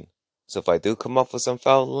perfect Christian. So if I do come off with some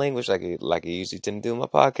foul language like I usually tend to do in my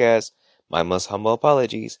podcast, my most humble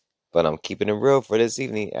apologies. But I'm keeping it real for this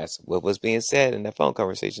evening as what was being said in that phone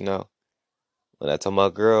conversation now. When I told my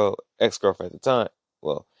girl, ex-girlfriend at the time,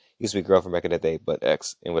 well, used to be girlfriend back in the day, but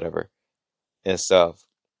ex and whatever, and stuff.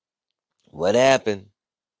 What happened?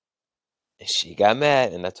 She got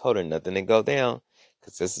mad, and I told her nothing to go down,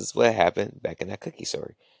 because this is what happened back in that cookie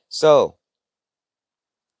story. So,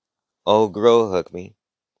 old girl hooked me.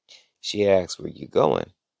 She asked, where you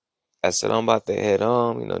going? I said, I'm about to head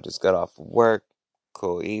home, just got off of work,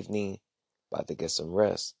 cool evening, about to get some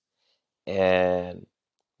rest. And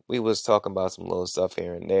we was talking about some little stuff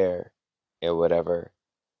here and there, and whatever.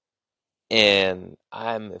 And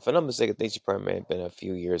if I'm not mistaken, I think she probably may have been a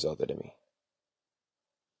few years older than me.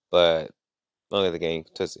 But long as the game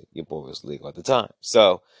twisted, your boy was legal at the time.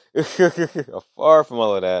 So, far from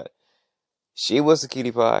all of that, she was a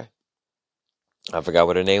cutie pie. I forgot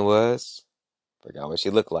what her name was. Forgot what she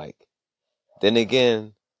looked like. Then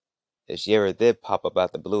again, if she ever did pop up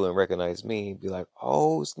out the blue and recognize me, be like,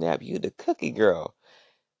 oh, snap, you the cookie girl.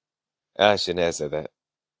 I shouldn't have said that.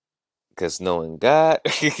 Because knowing God,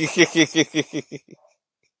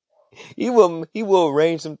 he will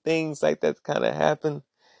arrange some things like that to kind of happen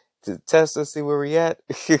to test us, see where we at.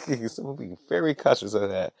 So we'll be very cautious of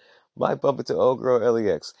that. Might bump into old girl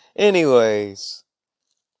LEX. Anyways,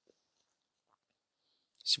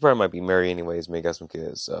 she probably might be married anyways, may got some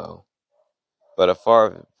kids, so. But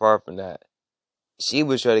far from that, she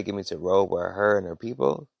was trying to get me to roll with her and her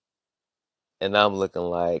people. And I'm looking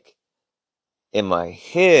like, in my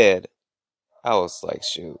head, I was like,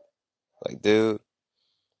 shoot. Like, dude,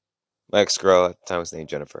 my ex-girl at the time was named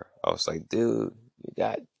Jennifer. I was like, dude, you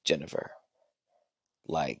got Jennifer.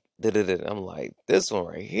 Like, I'm like, this one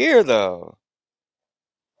right here, though.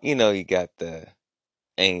 You know, you got the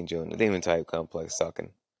angel and the demon type complex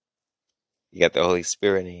talking. You got the Holy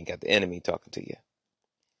Spirit and you got the enemy talking to you.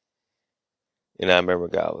 And I remember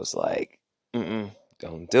God was like,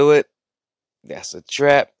 don't do it. That's a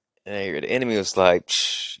trap. And I hear the enemy was like,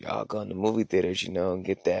 y'all go in the movie theaters, and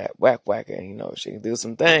get that whacker. And, she can do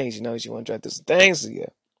some things. She want to try to do some things to you.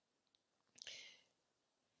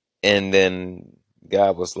 And then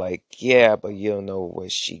God was like, yeah, but you don't know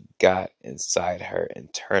what she got inside her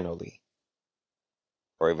internally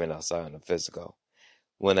or even outside in the physical.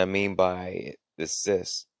 What I mean by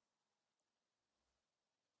this,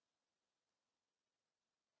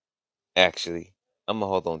 actually, I'm going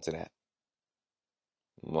to hold on to that.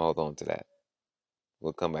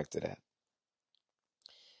 We'll come back to that.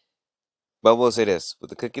 But we'll say this.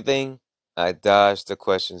 With the cookie thing, I dodged the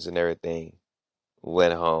questions and everything.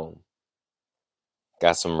 Went home.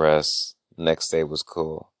 Got some rest. Next day was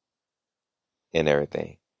cool. And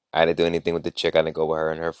everything. I didn't do anything with the chick. I didn't go with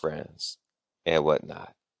her and her friends. And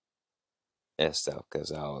whatnot. And stuff.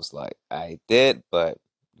 Because I was like, I did. But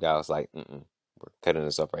God was like, we're cutting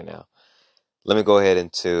this up right now. Let me go ahead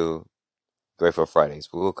into Grateful Fridays.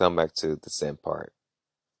 We will come back to the sin part.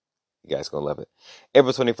 You guys gonna love it.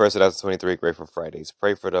 April 21st, 2023, Grateful Fridays.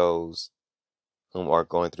 Pray for those whom are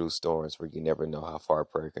going through storms where you never know how far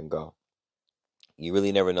prayer can go. You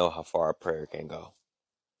really never know how far a prayer can go.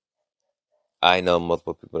 I know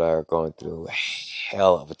multiple people that are going through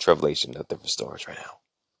hell of a tribulation of different storms right now.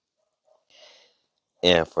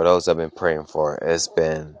 And for those I've been praying for, it's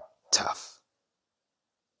been tough.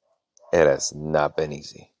 It has not been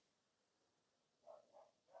easy.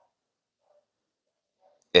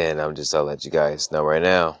 And I'm just gonna let you guys know right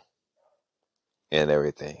now and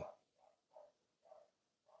everything.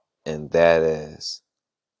 And that is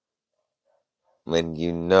when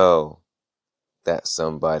you know that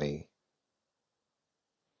somebody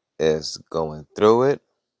is going through it,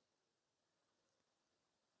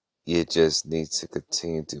 you just need to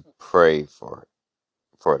continue to pray for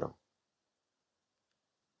them.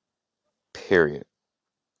 Period.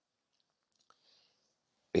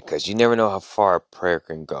 Because you never know how far a prayer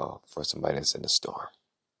can go for somebody that's in a storm.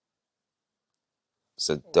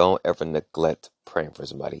 So don't ever neglect praying for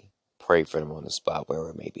somebody. Pray for them on the spot,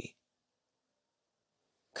 wherever it may be.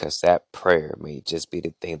 Because that prayer may just be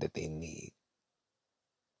the thing that they need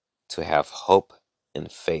to have hope and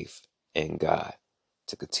faith in God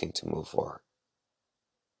to continue to move forward.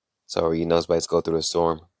 So you know somebody's going through a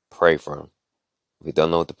storm, pray for them. If you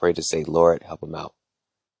don't know what to pray, just say, Lord, help them out.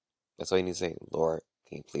 That's all you need to say. Lord,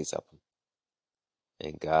 can you please help them?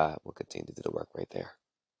 And God will continue to do the work right there.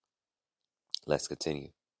 Let's continue.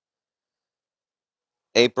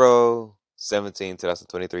 April 17,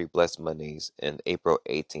 2023, Blessed Mondays, and April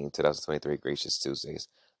 18, 2023, Gracious Tuesdays.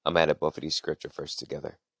 I'm adding both of these scripture verses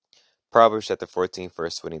together. Proverbs chapter 14,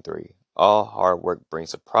 verse 23. All hard work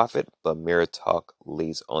brings a profit, but mere talk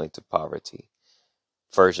leads only to poverty.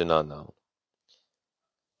 Version unknown.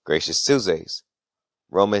 Gracious Tuesdays.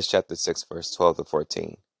 Romans chapter 6, verse 12 to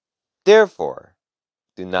 14. Therefore,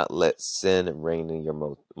 do not let sin reign in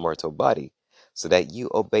your mortal body, so that you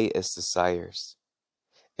obey its desires.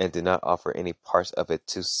 And do not offer any parts of it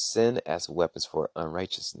to sin as weapons for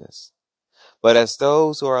unrighteousness. But as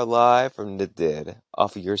those who are alive from the dead,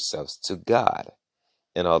 offer yourselves to God,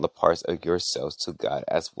 and all the parts of yourselves to God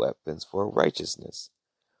as weapons for righteousness.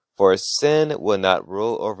 For sin will not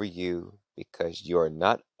rule over you, because you are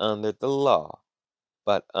not under the law,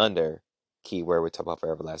 but under, keyword we talk about for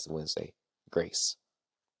Everlasting Wednesday, grace.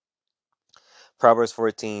 Proverbs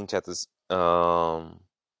 14,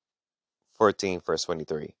 14, verse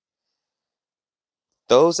 23.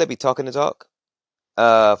 Those that be talking the talk,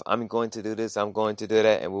 of I'm going to do this, I'm going to do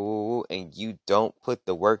that, and and you don't put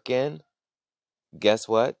the work in, guess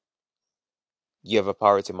what? You have a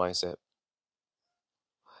poverty mindset.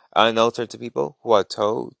 I know certain people who are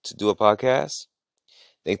told to do a podcast.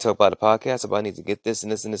 They talk about a podcast about I need to get this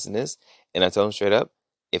and this and this and this. And I told them straight up,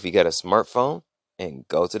 if you got a smartphone and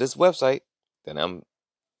go to this website, then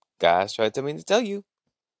guys try to tell me to tell you,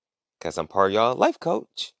 because I'm part of y'all life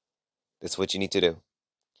coach. That's what you need to do.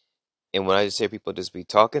 And when I just hear people just be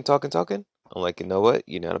talking, I'm like, you know what?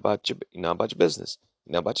 You're not about your business.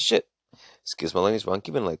 You're not about your shit. Excuse my language, but I'm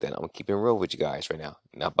keeping it like that. I'm keeping it real with you guys right now.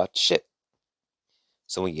 You're not about your shit.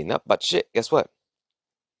 So when you're not about your shit, guess what?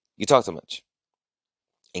 You talk too much.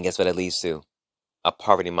 And guess what that leads to? A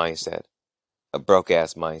poverty mindset. A broke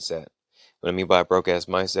ass mindset. What I mean by a broke ass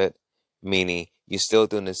mindset, meaning you're still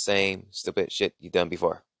doing the same stupid shit you done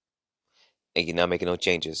before. And you're not making no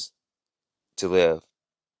changes to live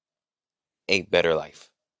a better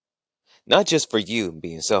life. Not just for you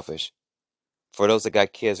being selfish. For those that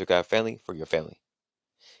got kids or got family, for your family.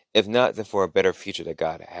 If not, then for a better future that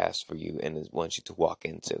God has for you and wants you to walk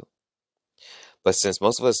into. But since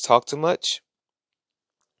most of us talk too much,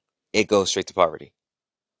 it goes straight to poverty.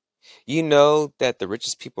 You know that the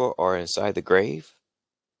richest people are inside the grave?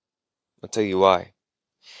 I'll tell you why.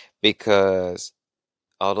 Because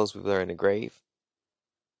all those people are in the grave.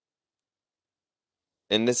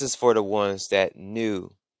 And this is for the ones that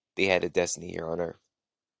knew they had a destiny here on earth.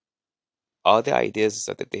 All the ideas and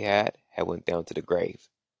stuff that they had went down to the grave.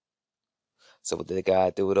 So what did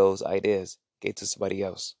God do with those ideas? Gave to somebody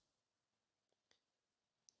else.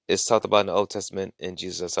 It's talked about in the Old Testament, and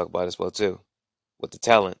Jesus talked about it as well too. With the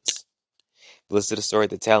talents. Listen to the story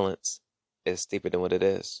of the talents. It's deeper than what it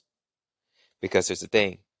is. Because here's the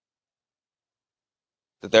thing.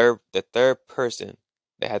 The third person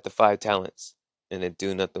that had the 5 talents and didn't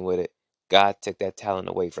do nothing with it, God took that talent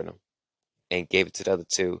away from them and gave it to the other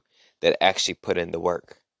 2 that actually put in the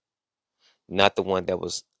work. Not the one that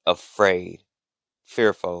was afraid,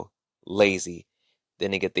 fearful, lazy,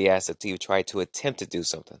 didn't get the asset to try to attempt to do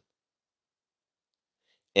something.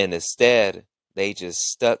 And instead, they just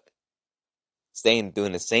stuck, staying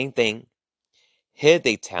doing the same thing, hid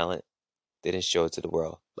their talent, didn't show it to the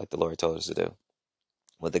world like the Lord told us to do.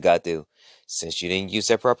 What did God do? Since you didn't use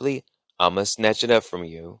that properly, I'm going to snatch it up from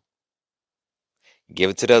you, give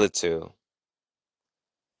it to the other 2,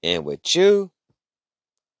 and with you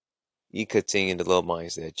continue the little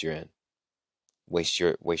mindset that you're in. Waste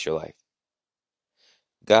your life.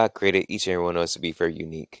 God created each and every one of us to be very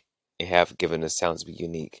unique and have given us talents to be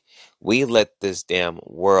unique. We let this damn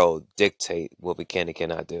world dictate what we can and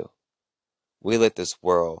cannot do. We let this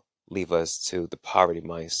world leave us to the poverty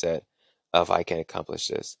mindset of I can't accomplish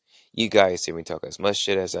this. You guys hear me talk as much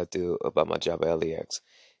shit as I do about my job at LEX,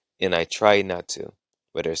 and I try not to.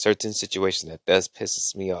 But there are certain situations that does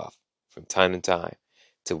pisses me off from time to time,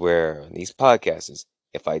 to where on these podcasts,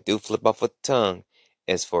 if I do flip off with the tongue,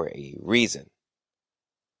 it's for a reason.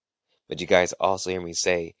 But you guys also hear me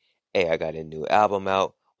say, hey, I got a new album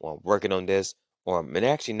out, or I'm working on this, or I'm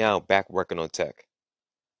actually now back working on tech.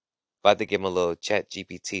 About to give him a little Chat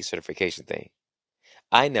GPT certification thing.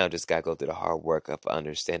 I now just got to go through the hard work of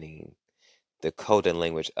understanding the coding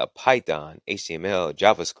language of Python, HTML,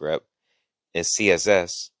 JavaScript, and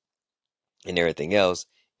CSS, and everything else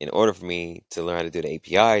in order for me to learn how to do the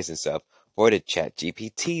APIs and stuff for the Chat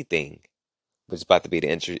GPT thing, which is about to be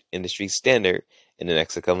the industry standard in the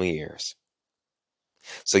next couple of years.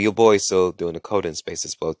 So your boy's still doing the coding space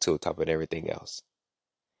as well too, on top of everything else.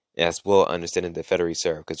 As well understanding the Federal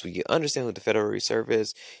Reserve, because when you understand what the Federal Reserve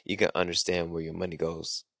is, you can understand where your money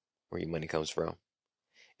goes, where your money comes from,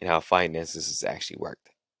 and how finances is actually worked.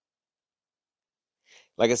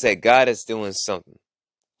 Like I said, God is doing something,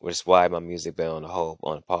 which is why my music been on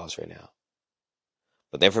a pause right now.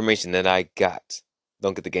 But the information that I got,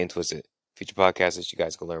 don't get the game twisted. Future podcasters, you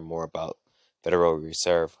guys can learn more about Federal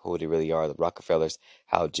Reserve, who they really are, the Rockefellers,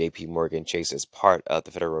 how J.P. Morgan Chase is part of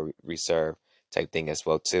the Federal Reserve type thing as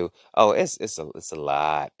well too. Oh, it's a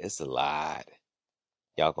lot. It's a lot.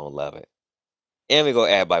 Y'all gonna love it. And we gonna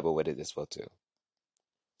add Bible with it as well too.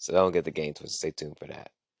 So don't get the game twisted. Stay tuned for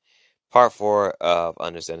that. Part 4 of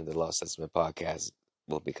Understanding the Lost Testament podcast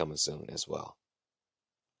will be coming soon as well.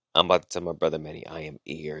 I'm about to tell my brother Manny I am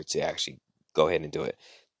eager to actually go ahead and do it.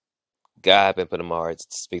 God been putting my heart to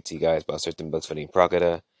speak to you guys about certain books for the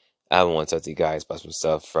Improcata. I want to talk to you guys about some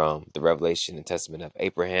stuff from the Revelation and Testament of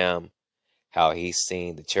Abraham, how he's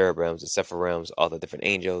seen the cherubims, the sephiroms, all the different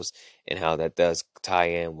angels, and how that does tie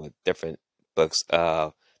in with different books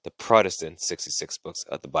of the Protestant 66 books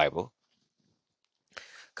of the Bible.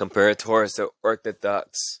 Compared towards the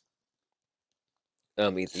Orthodox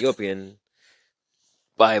Ethiopian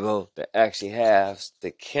Bible that actually has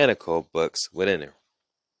the canonical books within it.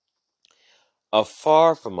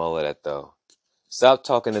 Far from all of that though. Stop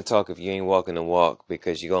talking the talk if you ain't walking the walk,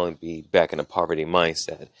 because you're going to be back in a poverty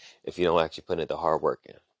mindset if you don't actually put in the hard work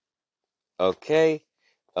in. Okay?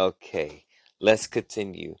 Okay. Let's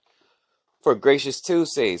continue. For Gracious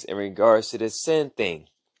Tuesdays, in regards to this sin thing,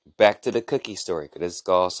 back to the cookie story, because this is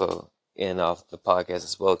also in off the podcast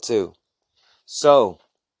as well too. So,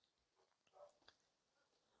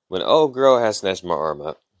 when old girl had snatched my arm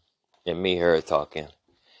up, and me her talking,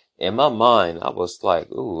 in my mind, I was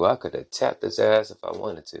like, ooh, I could have tapped his ass if I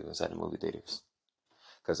wanted to inside the movie theaters.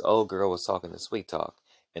 Because old girl was talking to Sweet Talk.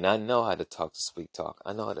 And I know how to talk to Sweet Talk.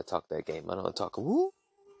 I know how to talk that game. I know how to talk, woo,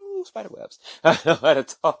 spiderwebs. I know how to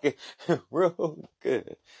talk it real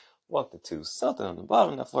good. Walked into something on the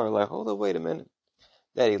bottom of the floor, like, hold on, wait a minute.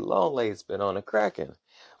 Daddy Longleg's been on a cracking.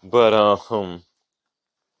 But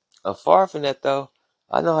far from that though,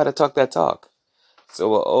 I know how to talk that talk.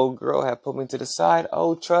 So an old girl had put me to the side.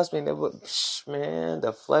 Oh, trust me, man,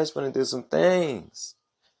 the flesh want to do some things.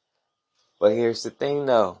 But here's the thing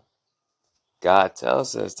though. God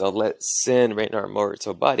tells us don't let sin reign in our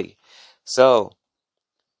mortal body. So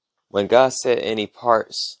when God said any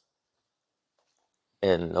parts,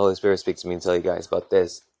 and the Holy Spirit speaks to me and tell you guys about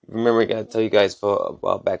this. Remember, I got to tell you guys for a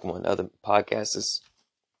while back on other podcasts.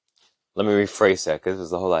 Let me rephrase that because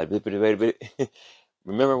there's a whole lot.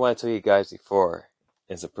 Remember what I told you guys before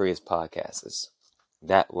in some previous podcasts?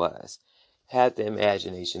 That was had the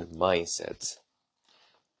imagination mindset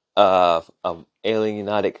of an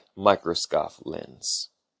alienatic microscope lens.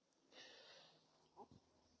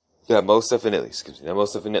 Yeah, most definitely.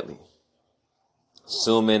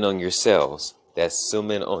 Zoom in on your cells. That's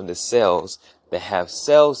zoom in on the cells that have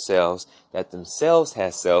cells that themselves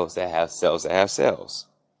have cells that have cells that have cells.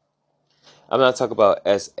 I'm not talking about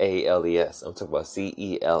SALES. I'm talking about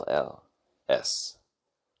CELLS.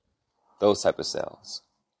 Those type of cells.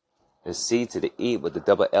 The C to the E with the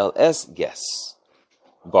double LS, yes.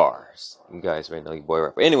 Bars. You guys already know your boy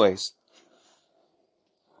rapper. Anyways,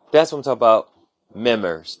 that's what I'm talking about.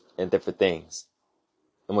 Members and different things.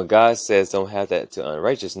 And when God says don't have that to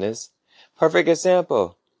unrighteousness, perfect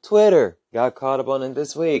example. Twitter got caught up on it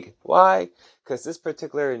this week. Why? Because this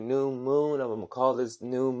particular new moon, I'm going to call this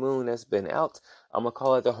new moon that's been out, I'm going to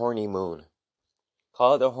call it the horny moon.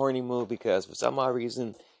 Call it the horny moon because for some odd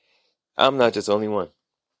reason, I'm not just the only one.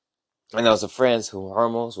 And I was a friends who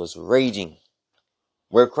hormones was raging.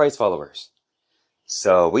 We're Christ followers.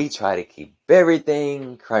 So we try to keep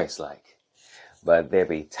everything Christ-like. But there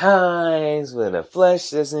be times when the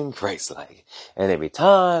flesh isn't Christ-like. And there be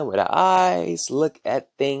time when the eyes look at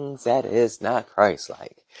things that is not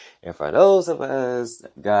Christ-like. And for those of us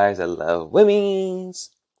guys that love women's,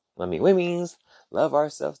 love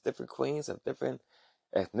ourselves, different queens of different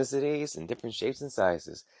ethnicities and different shapes and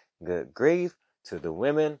sizes. Good grief to the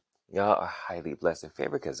women. Y'all are highly blessed and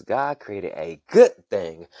favored because God created a good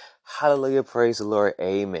thing. Hallelujah. Praise the Lord.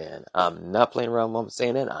 Amen. I'm not playing around when I'm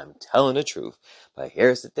saying that. I'm telling the truth. But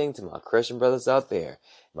here's the thing to my Christian brothers out there,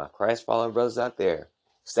 my Christ following brothers out there.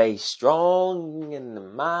 Stay strong in the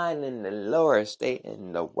mind and the Lord. Stay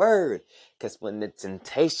in the word. Because when the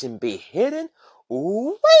temptation be hidden,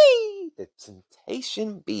 ooh-wee, the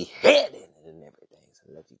temptation be hidden and everything. So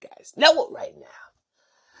let you guys know it right now.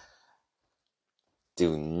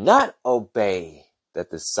 Do not obey the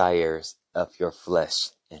desires of your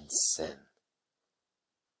flesh and sin.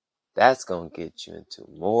 That's going to get you into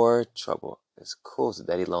more trouble. It's cool. It's a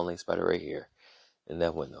daddy lonely spider right here. In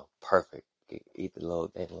that window. Perfect. Eat the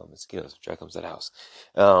little mosquitoes. Try comes to the house.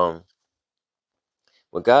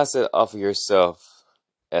 When God said offer yourself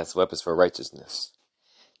as weapons for righteousness,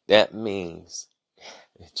 that means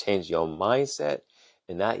change your mindset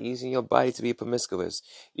and not using your body to be promiscuous.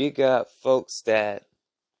 You got folks that,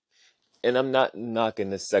 and I'm not knocking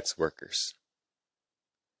the sex workers.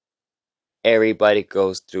 Everybody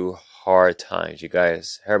goes through hard times. You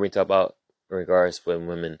guys heard me talk about in regards when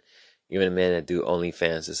women, even men that do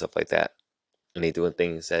OnlyFans and stuff like that. And they doing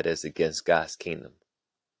things that is against God's kingdom.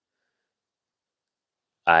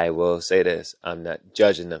 I will say this, I'm not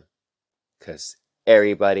judging them because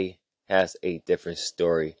everybody has a different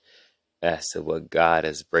story as to what God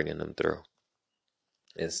is bringing them through.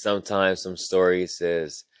 And sometimes some stories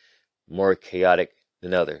is more chaotic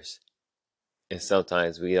than others. And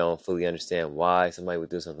sometimes we don't fully understand why somebody would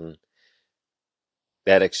do something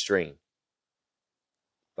that extreme.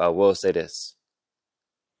 But I will say this,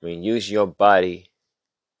 when you use your body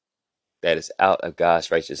that is out of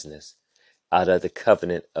God's righteousness, out of the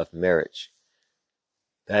covenant of marriage,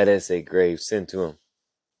 that is a grave sin to him.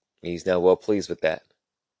 He's not well pleased with that.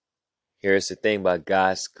 Here's the thing about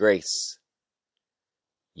God's grace.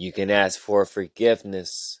 You can ask for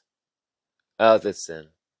forgiveness of the sin.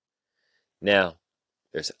 Now,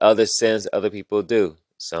 there's other sins other people do.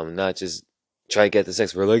 So I'm not just trying to get the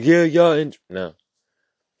sex. We're like, yeah. No.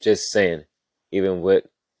 Just saying. Even with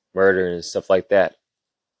murder and stuff like that.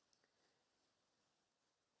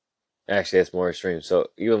 Actually, that's more extreme. So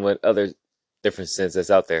even with other different sins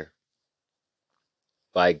that's out there,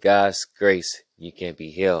 by God's grace, you can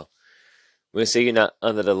be healed. When we say you're not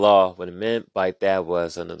under the law, what it meant by that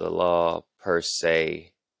was under the law per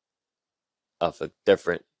se of a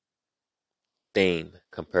different theme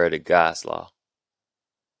compared to God's law.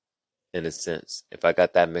 In a sense, if I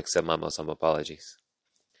got that mixed up, my most some apologies.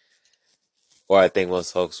 Or I think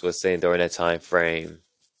most folks were saying during that time frame,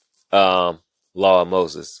 law of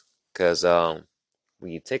Moses, because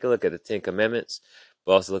when you take a look at the Ten Commandments,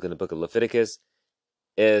 but also look in the book of Leviticus,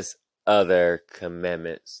 is other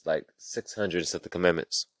commandments, like 600 of the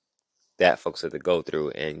commandments that folks have to go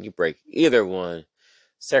through, and you break either one,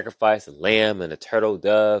 sacrifice a lamb and a turtle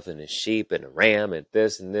dove and a sheep and a ram and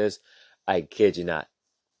this, I kid you not.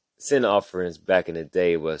 Sin offerings back in the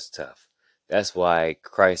day was tough. That's why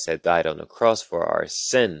Christ had died on the cross for our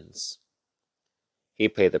sins. He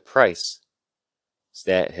paid the price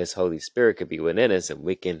so that his Holy Spirit could be within us and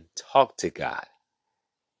we can talk to God.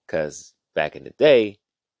 Because back in the day,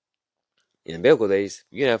 in the biblical days,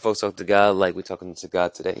 you didn't have folks talk to God like we're talking to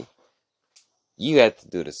God today. You had to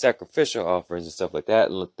do the sacrificial offerings and stuff like that,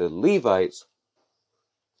 and let the Levites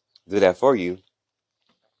do that for you.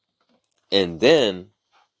 And then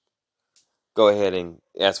go ahead and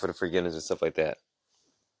ask for the forgiveness and stuff like that.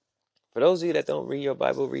 For those of you that don't read your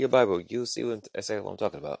Bible. You'll see exactly what I'm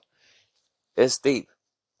talking about. It's deep.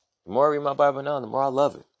 The more I read my Bible now, the more I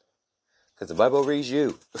love it. Because the Bible reads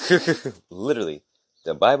you. Literally.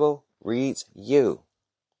 The Bible reads you.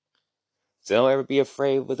 So don't ever be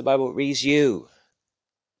afraid what the Bible reads you.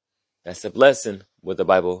 That's the blessing what the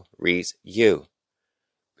Bible reads you.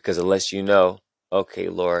 Because it lets you know, okay,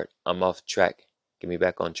 Lord, I'm off track. Get me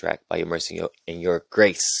back on track by your mercy and your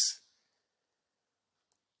grace.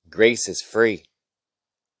 Grace is free.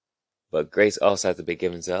 But grace also has to be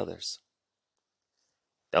given to others.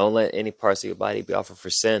 Don't let any parts of your body be offered for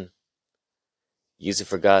sin. Use it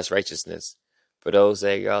for God's righteousness. For those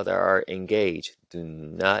that y'all that are engaged, do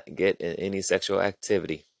not get in any sexual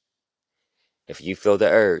activity. If you feel the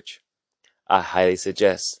urge, I highly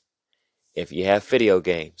suggest, if you have video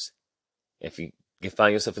games, if you can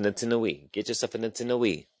find yourself a Nintendo Wii, get yourself a Nintendo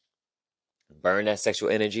Wii. Burn that sexual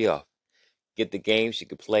energy off. Get the games you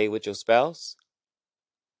can play with your spouse.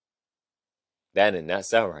 That did not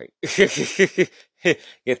sound right.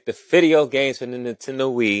 Get the video games for the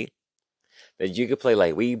Nintendo Wii that you can play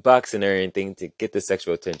like Wii boxing or anything to get the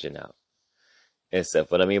sexual attention out. And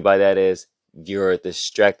stuff. What I mean by that is you're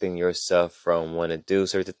distracting yourself from wanting to do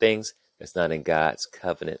certain things that's not in God's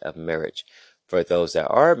covenant of marriage. For those that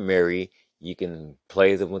are married, you can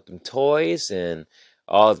play them with them toys and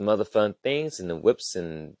all them other fun things and the whips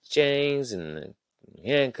and chains and the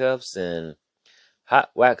handcuffs and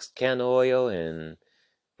hot wax candle oil and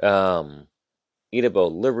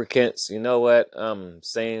eatable lubricants. You know what? I'm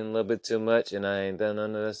saying a little bit too much and I ain't done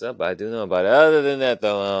none of that stuff, but I do know about it. Other than that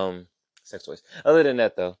though, sex toys. Other than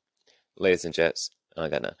that though, ladies and gents, I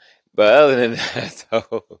got none. But other than that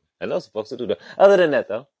though, I know some folks who do that. Other than that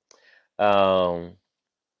though,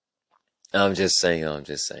 I'm just saying.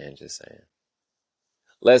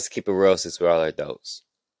 Let's keep it real since we're all adults.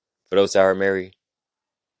 For those that are married,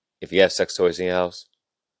 if you have sex toys in your house,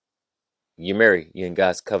 you're married. You're in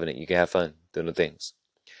God's covenant. You can have fun doing the things.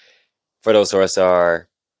 For those of us that are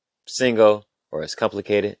single or it's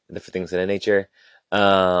complicated, different things of that nature,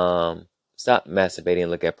 stop masturbating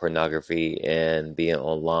and look at pornography and being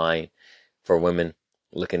online for women,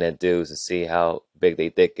 looking at dudes and see how big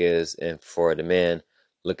their dick is, and for the men,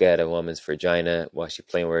 look at a woman's vagina while she's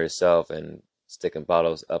playing with herself and sticking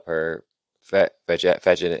bottles up her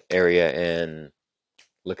vagina area and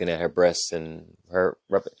looking at her breasts and her.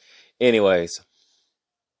 Anyways,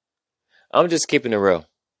 I'm just keeping it real.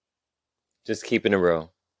 Just keeping it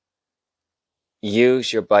real.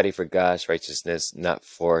 Use your body for God's righteousness, not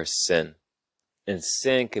for sin. And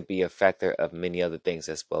sin could be a factor of many other things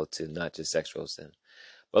as well too, not just sexual sin.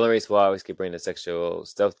 But the reason why I always keep bringing the sexual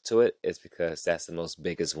stuff to it is because that's the most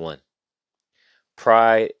biggest one.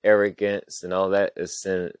 Pride, arrogance, and all that is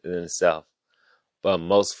sin in itself. But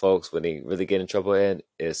most folks, when they really get in trouble in,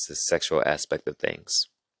 is the sexual aspect of things.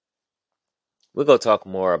 We're going to talk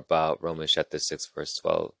more about Romans chapter 6, verse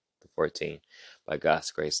 12 to 14 by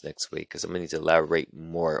God's grace next week, because I'm going to need to elaborate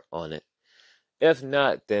more on it. If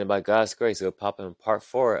not, then by God's grace, it'll pop in part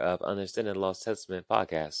 4 of Understanding the Lost Testament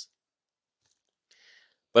podcast.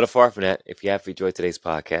 But apart from that, if you have enjoyed today's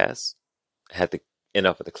podcast, I had to end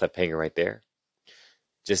up with a cliffhanger right there.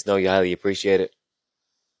 Just know you highly appreciate it.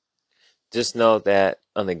 Just know that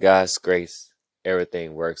under God's grace,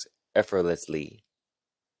 everything works effortlessly.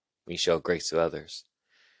 We show grace to others.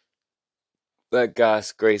 Let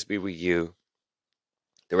God's grace be with you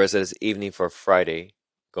the rest of this evening for Friday,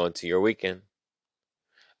 going to your weekend.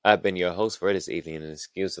 I've been your host for this evening, and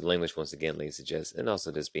excuse the language once again, ladies and gents, and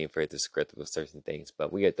also just being very descriptive of certain things,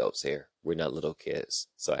 but we adults here. We're not little kids,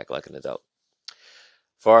 so act like an adult.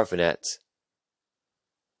 Far from that,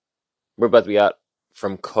 we're about to be out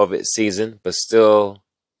from COVID season, but still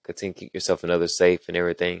continue to keep yourself and others safe and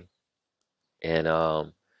everything. And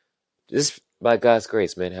just by God's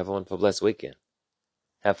grace, man, have a wonderful, blessed weekend.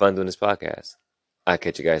 Have fun doing this podcast. I'll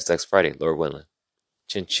catch you guys next Friday, Lord willing.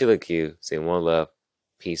 Chinchilla Q, saying one love.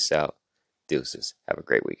 Peace out. Deuces. Have a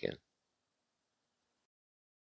great weekend.